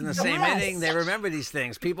 home runs in the same inning. They remember these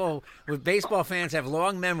things. People with baseball fans have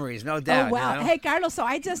long memories, no doubt. Oh wow! You know? Hey, Carlos. So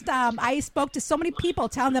I just I spoke to so many people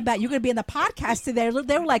telling them that you're going to be in the podcast today.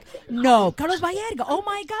 They were like, "No, Carlos Baerga. Oh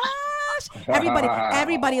my gosh!"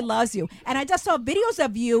 Everybody loves you. And I just saw videos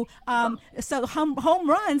of you. So home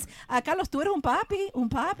runs. Carlos, tú eres un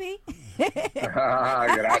papi.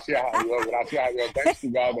 Gracias a Dios. Thanks to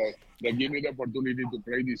God that gave me the opportunity to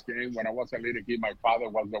play this game. When I was a little kid, my father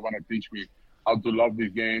was the one to teach me how to love this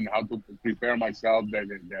game, how to prepare myself, that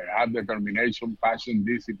have determination, passion,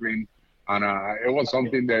 discipline. And it was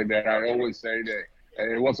something that I always say that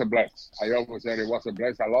it was a bless. I always said it was a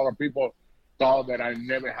bless. A lot of people thought that I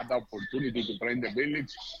never had the opportunity to play in the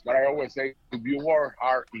village, but I always say, if you work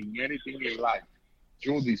hard in anything in life,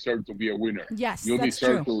 you deserve to be a winner. Yes, you that's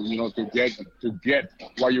deserve true. to get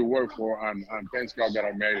what you work for, and thanks God that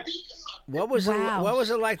I made it. What was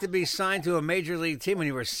it like to be signed to a major league team when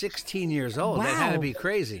you were 16 years old? Wow. That had to be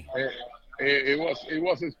crazy. It was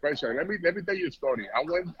special. Let me tell you a story. I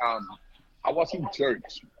was in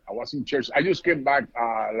church. I just came back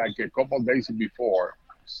like a couple of days before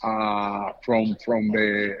from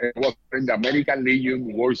it was in the American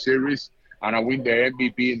Legion World Series. And I win the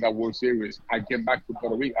MVP in the World Series. I came back to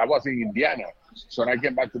Puerto Rico. I was in Indiana. So I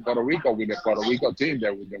came back to Puerto Rico with the Puerto Rico team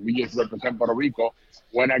that we just represent Puerto Rico.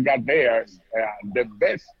 When I got there, the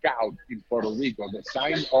best scout in Puerto Rico, the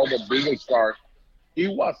sign of the biggest star, he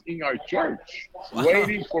was in our church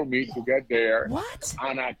waiting for me to get there. What?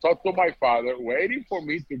 And I talked to my father, waiting for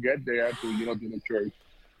me to get there to the church.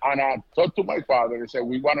 And I talked to my father and said,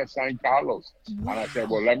 "We want to sign Carlos." Wow. And I said,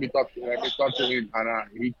 "Well, let me talk to him."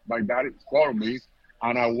 And my dad called me,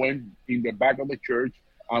 and I went in the back of the church,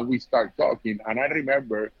 and we started talking. And I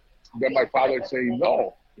remember that my father saying,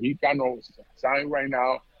 "No, he cannot sign right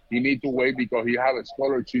now. He need to wait because he have a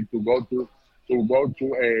scholarship to go to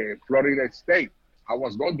Florida State." I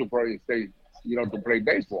was going to Florida State, to play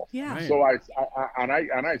baseball. Yeah. Right. So I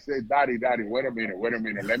said, Daddy, wait a minute.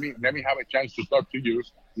 Let me have a chance to talk to you.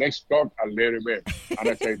 Let's talk a little bit. And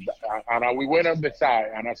I said, we went on the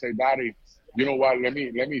side, and I said, Daddy, you know what? Let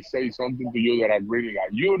me say something to you that I really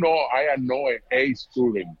like. I am not an A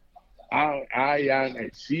student. I am a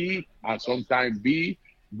C and sometimes B,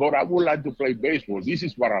 but I would like to play baseball. This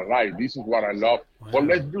is what I like. This is what I love. Wow. But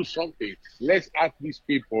let's do something. Let's ask these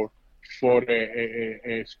people for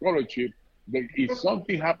a scholarship. That if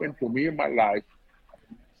something happened to me in my life,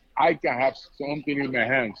 I can have something in my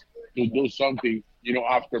hands to do something,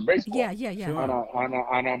 after baseball. Yeah. Sure.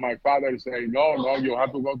 And my father said, no, you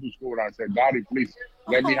have to go to school. I said, Daddy, please,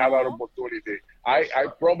 let me have that opportunity. I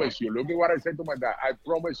promise you, look at what I said to my dad. I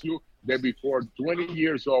promise you that before 20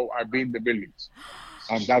 years old, I've been in the buildings.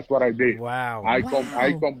 And that's what I did. Wow. I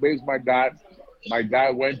convinced my dad. My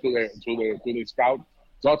dad went to the scout,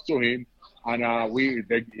 talked to him, and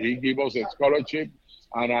he gave us a scholarship,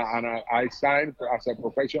 and I signed as a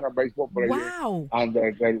professional baseball player. Wow! And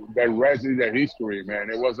the rest is the history, man.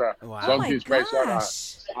 It was something special,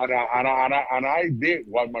 and I did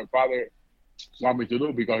what my father wanted me to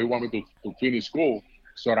do because he wanted me to finish school.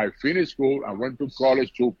 So I finished school. I went to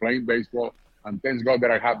college to playing baseball, and thanks God that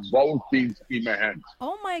I have both things in my hands.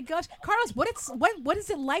 Oh my gosh, Carlos, what is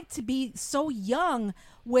it like to be so young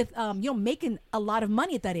with making a lot of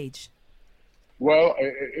money at that age? Well,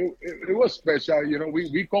 it was special.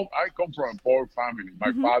 I come from a poor family.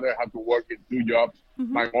 My father had to work in 2 jobs.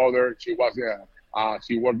 Mm-hmm. My mother, she worked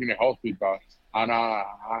in a hospital. And I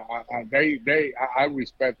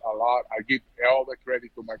respect a lot. I give all the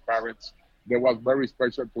credit to my parents. They was very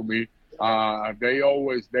special to me.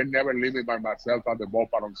 They never leave me by myself at the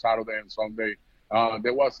ballpark on Saturday and Sunday. They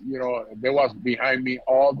was behind me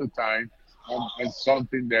all the time. And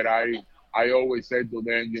something that I always said to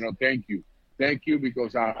them, thank you. Thank you,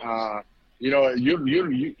 because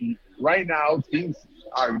you right now things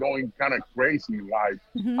are going kind of crazy in life,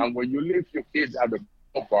 and when you leave your kids at the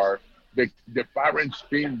ballpark, the parents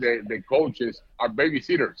think the coaches are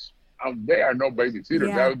babysitters, and they are no babysitters.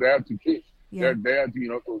 Yeah. They're there to teach. Yeah. They're there,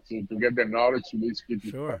 to get the knowledge to these kids.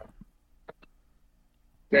 Sure.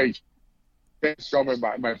 Some of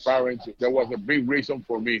my parents, there was a big reason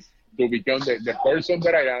for me to become the person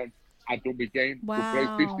that I am. and to play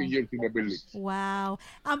Wow. 15 years in the big leagues. Wow.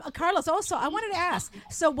 Carlos, also, I wanted to ask,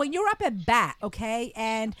 so when you're up at bat, okay,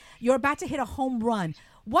 and you're about to hit a home run,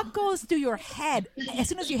 what goes through your head as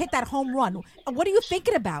soon as you hit that home run? What are you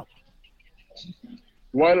thinking about?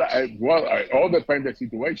 Well, all depends the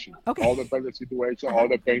situation. Okay. All depends the situation. All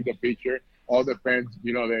depends the pitcher. All depends,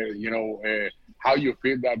 how you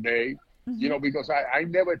feel that day. Because I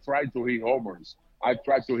never tried to hit homers. I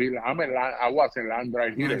tried to hit. I was a line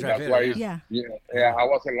drive hitter. That's why. Yeah. I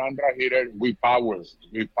was a line drive hitter with power.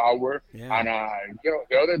 Yeah. And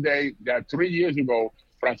the other day, 3 years ago,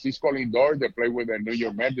 Francisco Lindor, they played with the New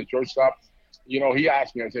York Mets, the shortstop. He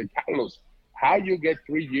asked me. I said, Carlos, how you get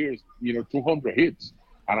 3 years? 200 hits.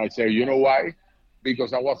 And I say, you know why?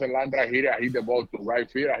 Because I was a line drive hitter. I hit the ball to right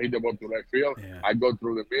field. I hit the ball to left field. Yeah. I go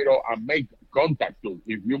through the middle and make contact too.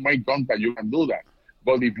 If you make contact, you can do that.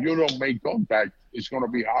 But if you don't make contact, it's going to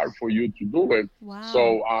be hard for you to do it. Wow.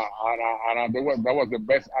 So that was the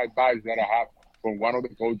best advice that I have from one of the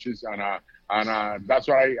coaches. And that's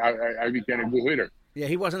why I became a good hitter. Yeah,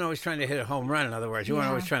 he wasn't always trying to hit a home run, in other words. He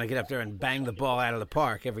wasn't always trying to get up there and bang the ball out of the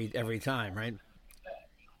park every time, right?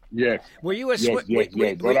 Yes. Were you a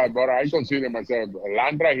yes. But I consider myself a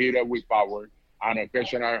line drive hitter with power and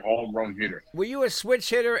occasional home run hitter. Were you a switch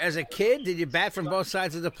hitter as a kid? Did you bat from both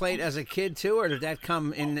sides of the plate as a kid too, or did that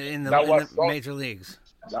come in the major leagues?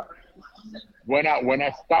 When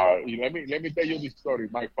I started, let me tell you this story.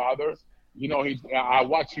 My father, I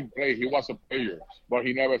watched him play. He was a player, but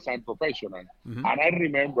he never signed professional. Mm-hmm. And I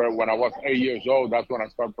remember when I was 8 years old, that's when I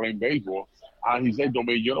started playing baseball. And he said to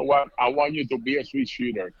me, you know what? I want you to be a switch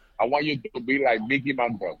hitter. I want you to be like Mickey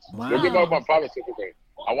Mantle. Wow. Look at what my father said today.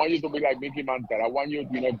 I want you to be like Mickey Mantle. I want you,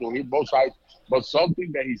 to hit both sides. But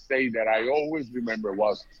something that he said that I always remember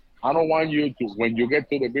was, I don't want you to, when you get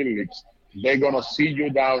to the big leagues, they're going to see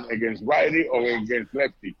you down against righty or against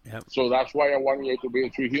lefty. Yep. So that's why I want you to be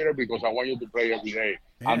a switch hitter, because I want you to play every day.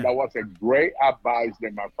 Yeah. And that was a great advice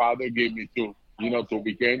that my father gave me to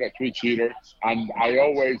become a switch hitter. And I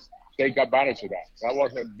always take advantage of that. That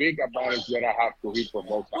was a big advantage that I have to hit from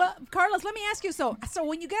both sides. Well, Carlos, let me ask you. So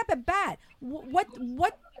when you get up at bat, what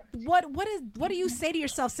do you say to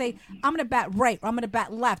yourself? Say, I'm going to bat right, or I'm going to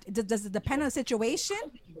bat left. Does it depend on the situation?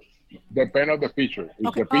 Depend on the pitcher. If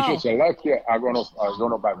Okay. the pitcher is a lefty, I'm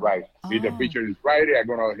gonna bat right. If the Oh. pitcher is righty, I'm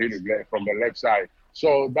gonna hit it from the left side.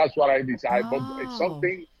 So that's what I decide. But it's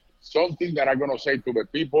something that I'm gonna say to the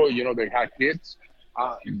people. They have kids.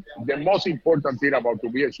 The most important thing about to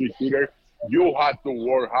be a switch hitter, you have to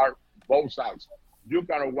work hard both sides. You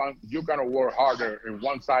gotta work harder in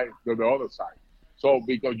one side than the other side. So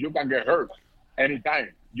because you can get hurt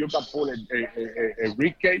anytime. You can pull a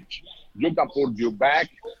rib cage. You can pull your back.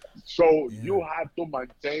 So you have to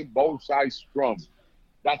maintain both sides strong.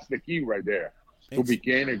 That's the key right there to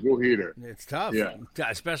become a good hitter. It's tough, Yeah.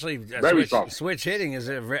 especially Very tough. switch hitting is.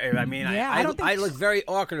 I look very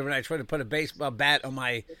awkward when I try to put a baseball bat on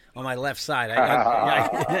my left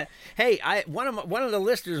side. Hey, one of the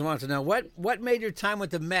listeners wants to know what made your time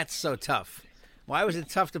with the Mets so tough. Why was it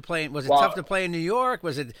tough to play? Was it tough to play in New York?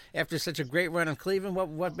 Was it after such a great run in Cleveland?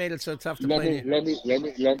 What made it so tough to play? Let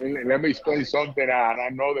me explain something, and I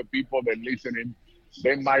know the people that listening,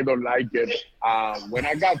 they might not like it. When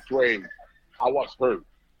I got traded, I was hurt.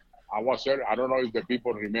 I don't know if the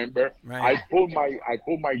people remember. Right. I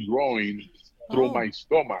put my groin through my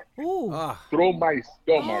stomach. Ooh. Through my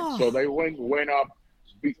stomach. So they went up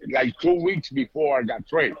like 2 weeks before I got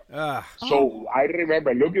traded. So I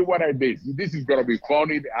remember, look at what I did. This is gonna be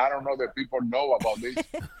funny. I don't know that people know about this.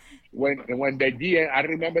 when the GM, I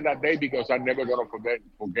remember that day because I'm never gonna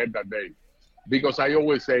forget that day. Because I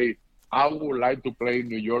always say, I would like to play in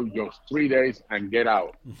New York just 3 days and get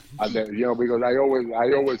out. And then, because I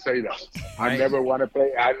always say that. I never want to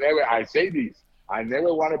play. I say this. I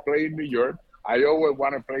never want to play in New York. I always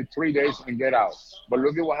want to play 3 days and get out. But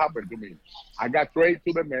look at what happened to me. I got traded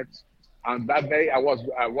to the Mets, and that day I was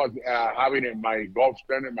having my golf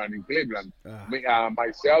tournament in Cleveland.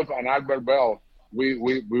 Myself and Albert Bell,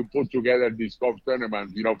 we put together this golf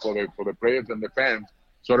tournament, for the players and the fans.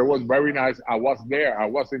 So it was very nice. I was there. I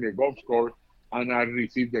was in the golf course, and I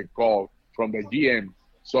received a call from the GM.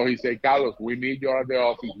 So he said, Carlos, we need you at the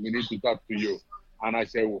office. We need to talk to you. And I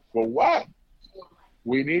said, well, for what?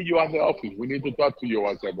 We need you at the office. We need to talk to you.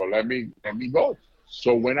 I said, well, let me go.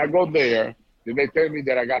 So when I go there, then they tell me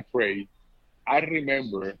that I got traded. I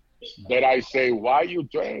remember that I say, why are you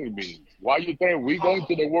trading me? Why are you trading? We going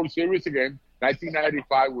to the World Series again.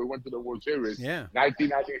 1995, we went to the World Series. Yeah.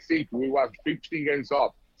 1996, we were 15 games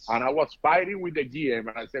off. And I was fighting with the GM,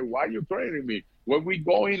 and I said, why are you trading me? When we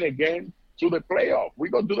going again to the playoff. We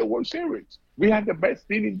go to the World Series. We have the best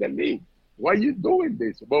team in the league. Why are you doing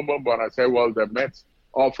this? Boom, boom, boom. I said, well, the Mets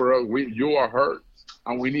offer us, you are hurt,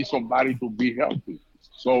 and we need somebody to be healthy.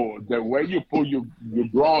 So the way you put your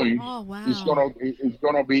groin, it's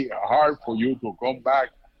gonna be hard for you to come back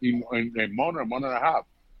in a month and a half.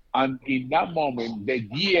 And in that moment, the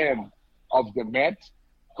GM of the Mets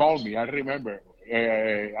called me. I remember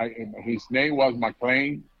his name was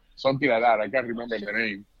McLean, something like that. I can't remember the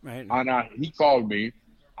name. Right. And he called me.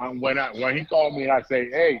 And when he called me, I say,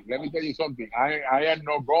 hey, let me tell you something. I am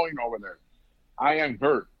not going over there. I am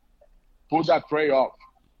hurt. Put that tray off.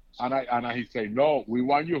 And he said, no, we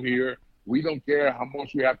want you here. We don't care how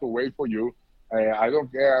much we have to wait for you. I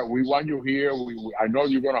don't care. We want you here. I know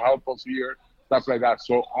you're going to help us here, stuff like that.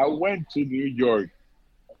 So I went to New York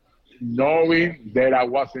knowing that I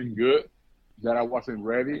wasn't good, that I wasn't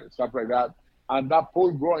ready, stuff like that. And that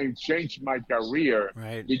pull groin changed my career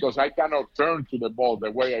because I cannot turn to the ball the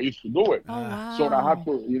way I used to do it. Oh, wow. So I had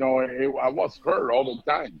to, I was hurt all the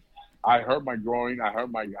time. I hurt my groin. I hurt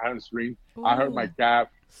my hamstring. I hurt my calf.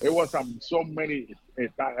 It was so many,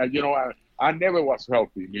 I never was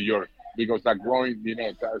healthy in New York because that groin,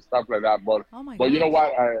 stuff like that. But you know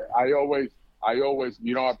what? I always, I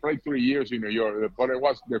played 3 years in New York, but it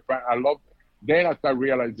was the fan. Then I started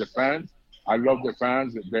realizing the fans. I love the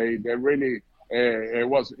fans. They really, it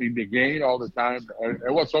was in the game all the time.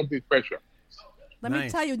 It was something special. Let me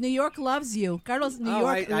tell you, New York loves you. Carlos, New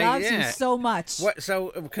York loves you so much.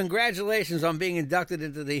 So congratulations on being inducted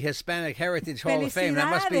into the Hispanic Heritage Hall of Fame.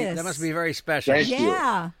 That must be very special. Thank you.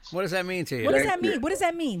 What does that mean to you? What does that mean? What does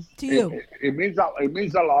that mean to you? It means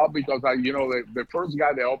a lot because the first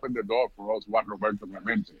guy that opened the door for us was Roberto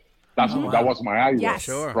Clemente. That was my idol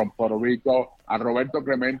from Puerto Rico. And Roberto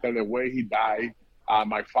Clemente, the way he died,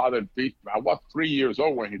 my father teach me. I was 3 years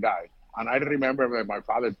old when he died. And I remember that my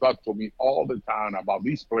father talked to me all the time about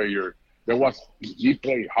this player. He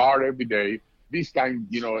played hard every day. This guy,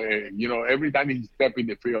 every time he stepped in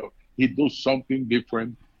the field, he do something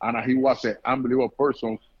different. And he was an unbelievable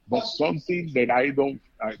person. But something that I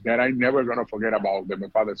never gonna forget about that my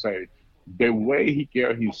father said, the way he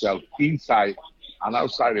carried himself inside and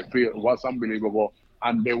outside the field was unbelievable.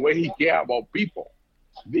 And the way he cared about people.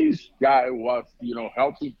 This guy was,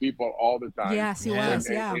 helping people all the time. Yes, he was.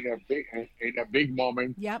 In a big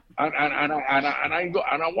moment. Yep. And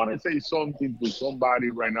I want to say something to somebody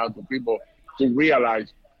right now, to people, to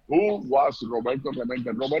realize who was Roberto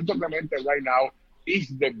Clemente. Roberto Clemente right now is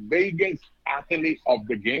the biggest athlete of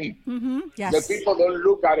the game. Mm-hmm. Yes. The people don't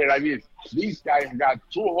look at it like this. This guy got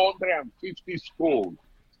 250 schools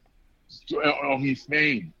on his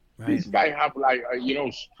name. Right. This guy have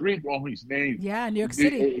street on his name. Yeah, New York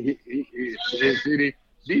City.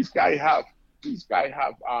 This guy have.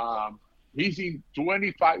 He's in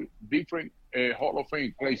 25 different Hall of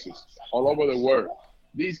Fame places all over the world.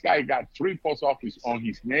 This guy got 3 post office on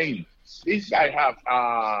his name. This guy have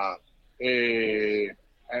in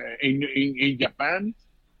Japan.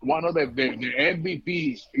 One of the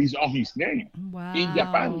MVP is on his name. Wow. In the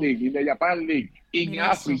Japan League.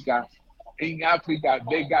 In Africa,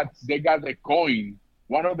 they got the coin.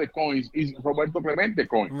 One of the coins is Roberto Clemente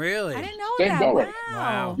coin. Really? I didn't know $10. that.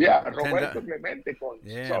 Wow. Yeah, Roberto Clemente coin.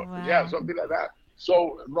 Yeah. So, something like that.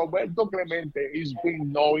 So Roberto Clemente is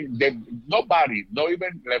being known that nobody, not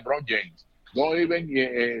even LeBron James, not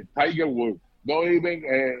even Tiger Woods, not even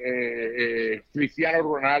Cristiano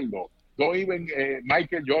Ronaldo, not even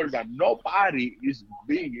Michael Jordan. Nobody is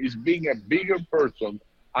being a bigger person,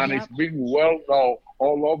 and it's being well known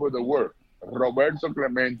all over the world. Roberto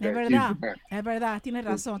Clemente. Es verdad, tienes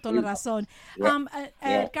razón, toda la razón.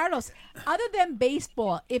 Carlos, other than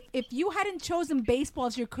baseball, if you hadn't chosen baseball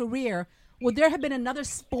as your career, would there have been another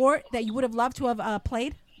sport that you would have loved to have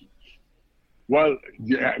played? Well,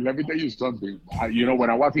 let me tell you something. When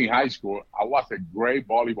I was in high school, I was a great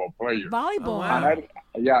volleyball player. Volleyball?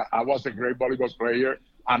 Oh, wow. I was a great volleyball player.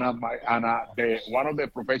 And one of the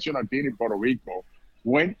professional teams in Puerto Rico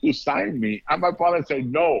went to sign me. And my father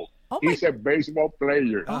said, no. He's a baseball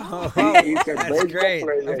player. Oh, he's a baseball great.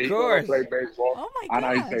 player. Of course. He play baseball. Oh my and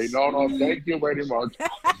I say, no, thank you very much.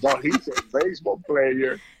 But he's a baseball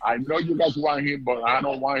player. I know you guys want him, but I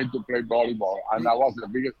don't want him to play volleyball. And that was the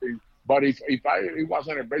biggest thing. But if I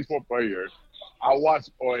wasn't a baseball player, I was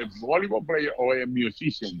or a volleyball player or a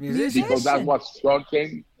musician. Because that was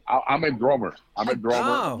something. I'm a drummer.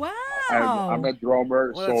 Oh, wow. I'm a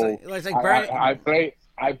drummer. Well, so it's like Bernie.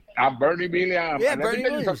 I I'm Bernie Williams. Yeah, and let Bernie me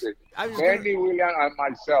tell you Williams. something. I was Bernie Williams and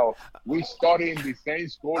myself, we studied in the same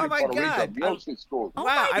school Oh, in my Puerto God. Rico, music school. Oh,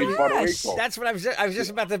 Wow, my in Puerto gosh. Rico. That's what I was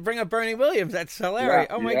just about to bring up Bernie Williams. That's hilarious.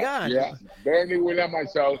 Oh my God. Yeah, Bernie Williams and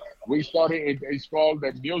myself, we studied. It's called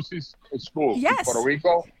the music school Yes. in Puerto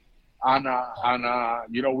Rico, and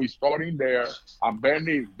you know we studied there. And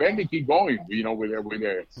Bernie keep going. You know, with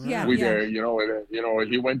the Yeah, with yeah. the you know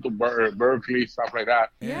he went to Berkeley, stuff like that.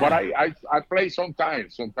 Yeah. But I play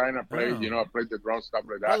sometimes. Sometimes I play. Oh. You know, I play the drums, stuff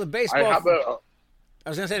like that. Well, the baseball- I have I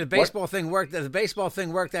was gonna say the baseball thing worked. The baseball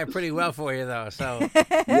thing worked out pretty well for you, though. So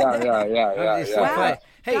yeah. Wow.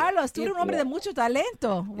 Hey, Carlos, tú eres un hombre de mucho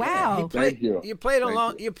talento. Wow. Thank you. You played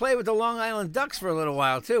Thank You played with the Long Island Ducks for a little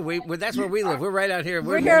while too. That's where we live. We're right out here.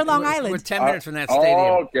 We're here in Long Island. We're 10 minutes from that stadium.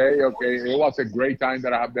 Okay. It was a great time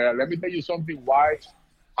that I have there. Let me tell you something why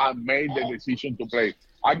I made the decision to play.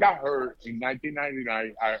 I got hurt in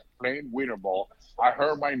 1999. I playing winter ball. I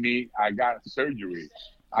hurt my knee. I got surgery.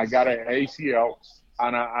 I got an ACL.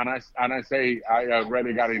 And I say I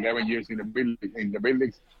already got 11 years in the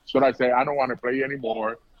building. So I say I don't want to play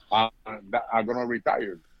anymore. I'm gonna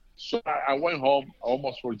retire. So I went home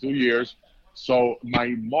almost for 2 years. So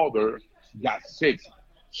my mother got sick.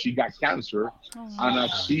 She got cancer, and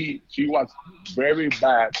she was very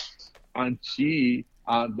bad. And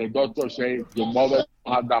the doctor said your mother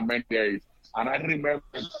had that many days. And I remember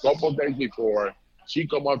a couple of days before she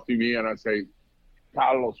come up to me and I say,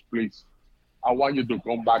 Carlos, please. I want you to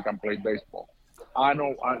come back and play baseball. I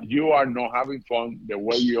know you are not having fun the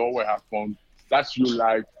way you always have fun. That's your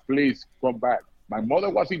life. Please come back. My mother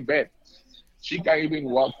was in bed. She can't even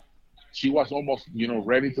walk. She was almost,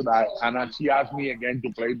 ready to die. And then she asked me again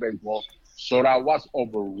to play baseball. So I was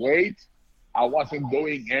overweight. I wasn't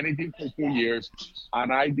doing anything for 2 years.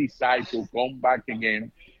 And I decided to come back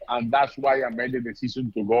again. And that's why I made the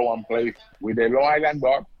decision to go and play with the Long Island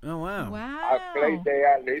Ducks. Oh, wow. Wow. I played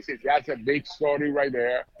there. Listen, that's a big story right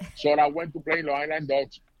there. So I went to play Long Island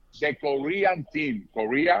Ducks. The Korean team,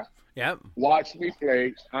 Korea, Yep. watched me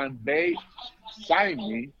play, and they signed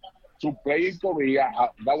me to play in Korea.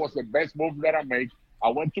 That was the best move that I made. I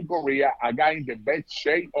went to Korea. I got in the best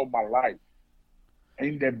shape of my life.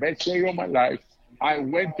 In the best shape of my life. I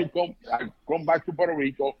come back to Puerto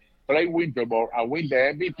Rico, play winter ball. I win the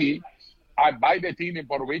MVP. I buy the team in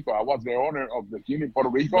Puerto Rico. I was the owner of the team in Puerto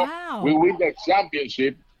Rico. Wow. We win the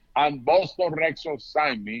championship, and Boston Red Sox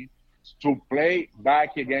signed me to play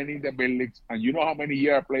back again in the big leagues. And you know how many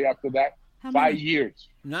years I play after that? How 5 many? years.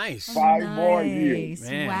 Nice. 5 more years.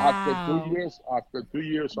 Man. Wow. After 2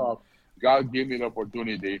 years off, God gave me the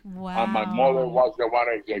opportunity. Wow. And my mother was the one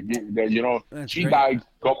that That's she great. died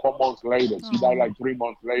a couple months later. She died like 3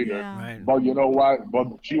 months later. Yeah. Right. But you know what? But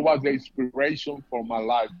she was the inspiration for my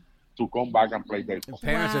life to come back and play baseball.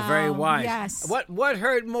 Parents are very Wow. wise. Yes. What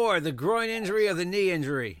hurt more, the groin injury or the knee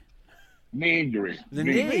injury? Knee injury. The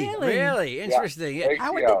knee. Really? Interesting. Yeah. I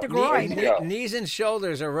would think the groin. Yeah. Knees and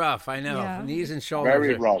shoulders are rough. I know. Yeah. Knees and shoulders.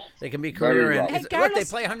 Very are- rough. They can be Very career rough. ending. Hey, Look, they Carlos-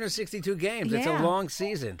 play 162 games. It's a Yeah. long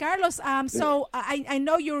season. Carlos, so I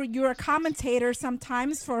know you're a commentator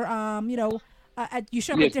sometimes for you show up at Yes,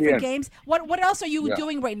 different yes. games. What else are you Yeah.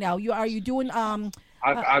 doing right now? Are you doing I'm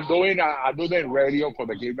doing. I do the radio for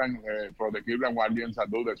the Cleveland Guardians. I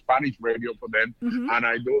do the Spanish radio for them, and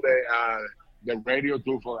I do the radio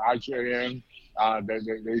too for HAM.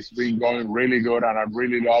 It's been going really good, and I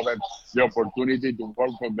really love it. The opportunity to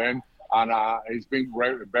work for them, and it's been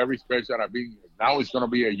very, very special. Now it's going to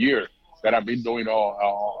be a year that I've been doing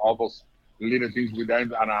all those little things with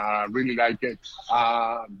them, and I really like it.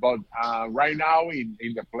 But right now in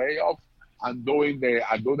the playoffs, I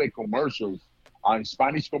do the commercials,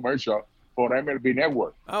 Spanish commercial for MLB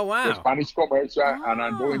Network. Oh, The wow. Spanish commercial, and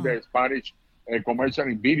I'm doing the Spanish commercial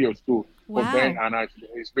in videos too. Wow. For them, and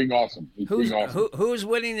it's been awesome. Who's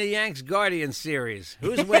winning the Yanks Guardians series?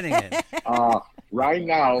 Who's winning it? Right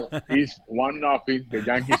now, it's 1-0. The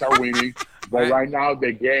Yankees are winning, but right now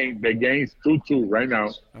the game is 2-2 right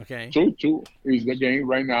now. Okay. 2-2 is the game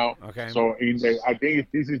right now. Okay. So I think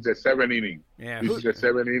this is the 7th inning. Yeah. This is the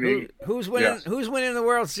 7th inning. Who's winning? Yeah. Who's winning the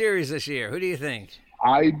World Series this year? Who do you think?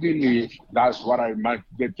 I believe that's what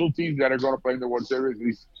the two teams that are going to play in the World Series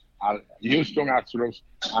is Houston Astros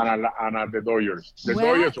and the Dodgers. The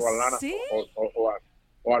Well, Dodgers or see?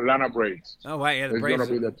 Atlanta Braves. Oh, right. Yeah, the It's Braves. going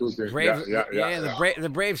to be the two teams. Braves, Yeah. the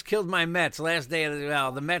Braves killed my Mets last day.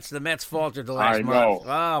 The Mets faltered the last I month.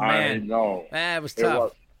 know. Oh man, I know. That was It tough.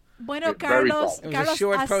 was, Bueno, Very Carlos. tough. It was Carlos, a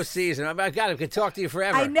short postseason. Oh, my God, I could talk to you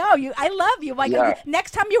forever. I know you. I love you. Like, Yeah.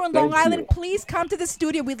 next time you're in Long Thank Island, you. please come to the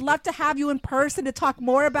studio. We'd love to have you in person to talk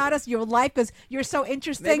more about us, your life, because you're so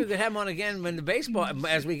interesting. Maybe we could have him on again when the baseball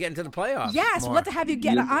as we get into the playoffs. Yes, more. we'd love to have you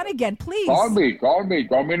get on again, please. Call me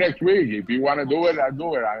next week. If you want to do it, I'll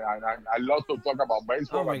do it. I love to talk about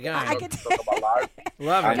baseball. Oh, my God. I love to talk about life.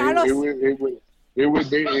 Love And it. Carlos. it would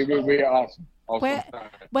be awesome.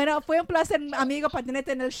 Bueno, fue un placer, amigo, para tenerte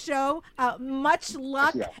en el show. Much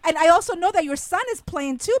luck. Yeah. And I also know that your son is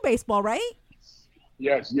playing too baseball, right?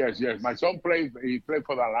 Yes. My son played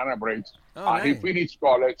for the Atlanta Braves. Oh, He nice. finished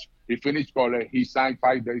college. He signed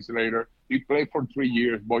 5 days later. He played for 3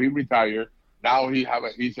 years, but he retired. Now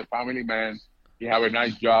he's a family man. He have a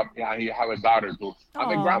nice job. Yeah, he have a daughter too. I'm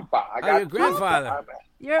Aw. a grandpa. you're a grandfather.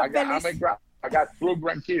 You're I got 2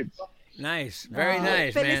 grandkids. Nice. Very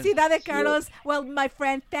nice, man. Felicidades, Carlos. Well, my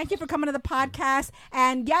friend, thank you for coming to the podcast.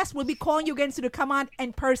 And yes, we'll be calling you again so to come on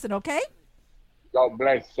in person, okay? God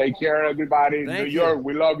bless. Take care, everybody. Thank New you. York,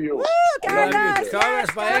 we love you. Woo, We love Carlos. you. Carlos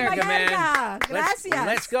Yes, Baerga, man. Baerga. Gracias.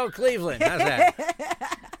 Let's go, Cleveland. How's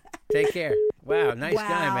that? Take care. Wow, nice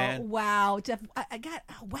guy, man. Wow, Jeff. I got,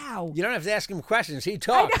 wow. You don't have to ask him questions. He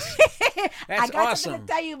talks. I That's got awesome. something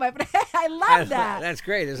to tell you, my friend. I love that. That's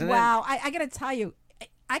great, isn't it? Wow, I got to tell you,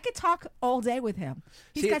 I could talk all day with him.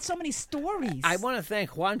 He's See, got so many stories. I want to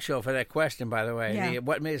thank Juancho for that question, by the way. Yeah.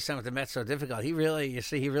 What made it sound with the Mets so difficult? He really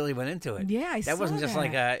went into it. Yeah, I that wasn't saw just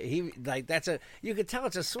that. you could tell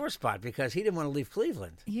it's a sore spot because he didn't want to leave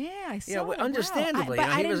Cleveland. Yeah, I saw You know, that. understandably.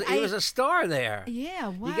 Wow. He was a star there. Yeah,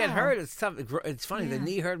 wow. You get hurt, it's tough. It's funny. Yeah. The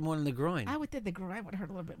knee hurt more than the groin. I would think the groin would hurt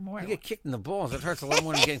a little bit more. You get kicked in the balls. It hurts a lot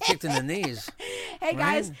more than getting kicked in the knees. Hey,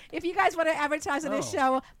 guys, Right? if you guys want to advertise on this Oh.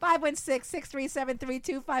 show,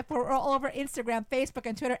 516-637-3254 or all over Instagram, Facebook,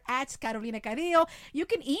 and Twitter at Carolina Cadillo. You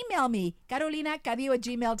can email me,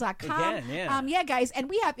 carolinacadillo@gmail.com. You can, yeah. Yeah, guys. And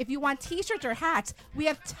we have, if you want T-shirts or hats, we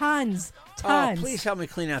have tons. Oh, please help me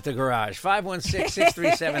clean out the garage.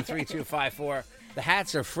 516-637-3254. The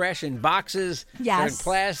hats are fresh in boxes. They're in Yes.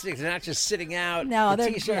 plastic. They're not just sitting out. No, the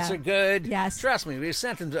they're- T-shirts yeah. are good. Yes. Trust me, we've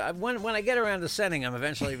sent them. When I get around to sending them,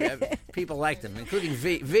 eventually people like them, including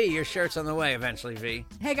V. V, your shirt's on the way eventually, V.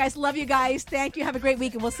 Hey, guys, love you guys. Thank you. Have a great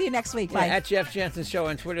week, and we'll see you next week. Bye. Yeah, at Jeff Jensen Show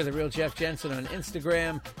on Twitter, The Real Jeff Jensen on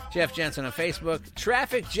Instagram, Jeff Jensen on Facebook,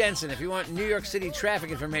 Traffic Jensen. If you want New York City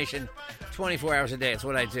traffic information 24 hours a day, it's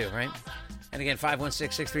what I do, right? And again,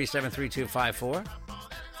 516-637-3254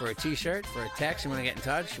 for a T-shirt, for a text. You want to get in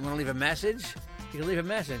touch? You want to leave a message? You can leave a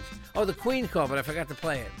message. Oh, the Queen called, but I forgot to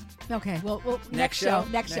play it. Okay, well, next show. show.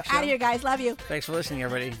 Next Out show. of here, guys. Love you. Thanks for listening,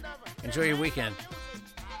 everybody. Enjoy your weekend.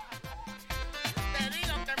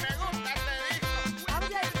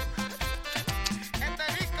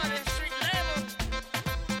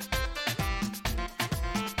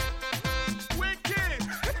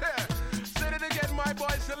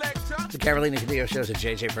 The Carolina Cadillo Show is a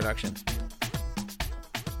JJ production.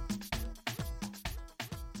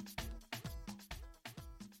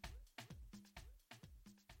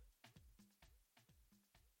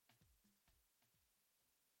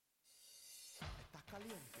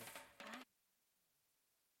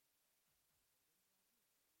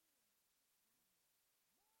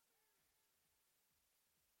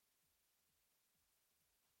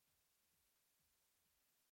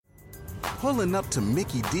 Pulling up to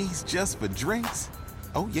Mickey D's just for drinks?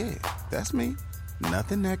 Oh, yeah, that's me.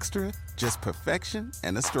 Nothing extra, just perfection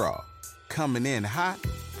and a straw. Coming in hot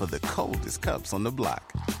for the coldest cups on the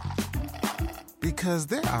block. Because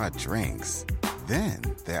there are drinks, then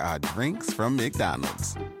there are drinks from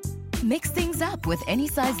McDonald's. Mix things up with any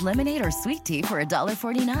size lemonade or sweet tea for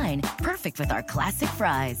 $1.49. Perfect with our classic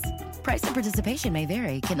fries. Price and participation may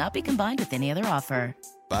vary. Cannot be combined with any other offer.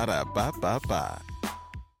 Ba-da-ba-ba-ba.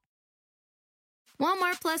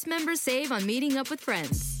 Walmart Plus members save on meeting up with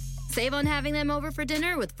friends. Save on having them over for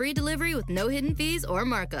dinner with free delivery with no hidden fees or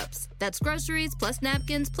markups. That's groceries, plus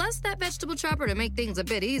napkins, plus that vegetable chopper to make things a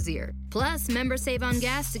bit easier. Plus, members save on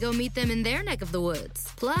gas to go meet them in their neck of the woods.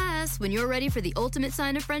 Plus, when you're ready for the ultimate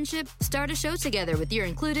sign of friendship, start a show together with your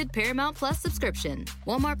included Paramount Plus subscription.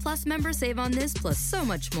 Walmart Plus members save on this plus so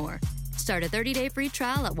much more. Start a 30-day free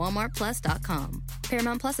trial at walmartplus.com.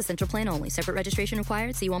 Paramount Plus Essential Plan only. Separate registration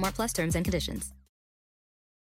required. See Walmart Plus terms and conditions.